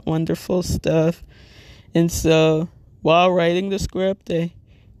all that wonderful stuff. And so while writing the script, I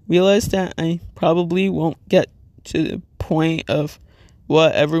realized that I probably won't get to the point of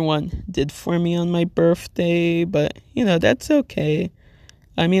what everyone did for me on my birthday, but, that's okay.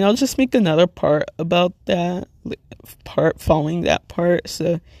 I mean, I'll just make another part about that, following that part,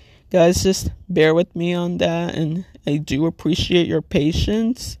 so guys, just bear with me on that, and I do appreciate your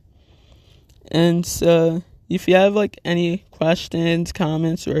patience. And so, if you have, any questions,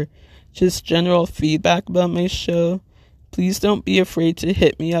 comments, or just general feedback about my show, please don't be afraid to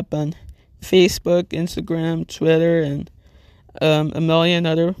hit me up on Facebook, Instagram, Twitter, and a million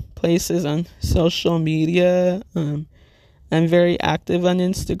other places on social media. I'm very active on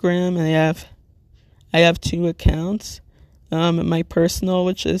Instagram, and I have 2 accounts. My personal,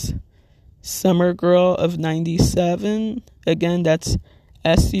 which is Summer Girl of 97. Again, that's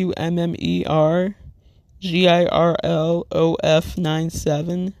SUMMERGIRLOF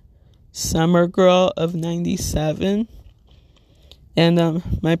 97. Summer Girl of 97. And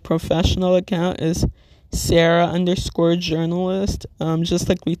my professional account is Sarah_journalist. Just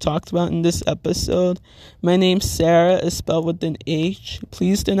like we talked about in this episode, my name Sarah is spelled with an H.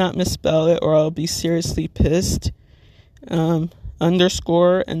 Please do not misspell it, or I'll be seriously pissed.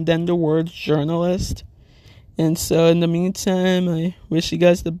 Underscore and then the word journalist. And so in the meantime, I wish you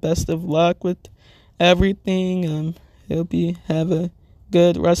guys the best of luck with everything. Hope you have a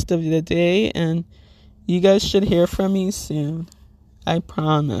good rest of the day, and you guys should hear from me soon. I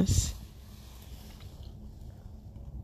promise.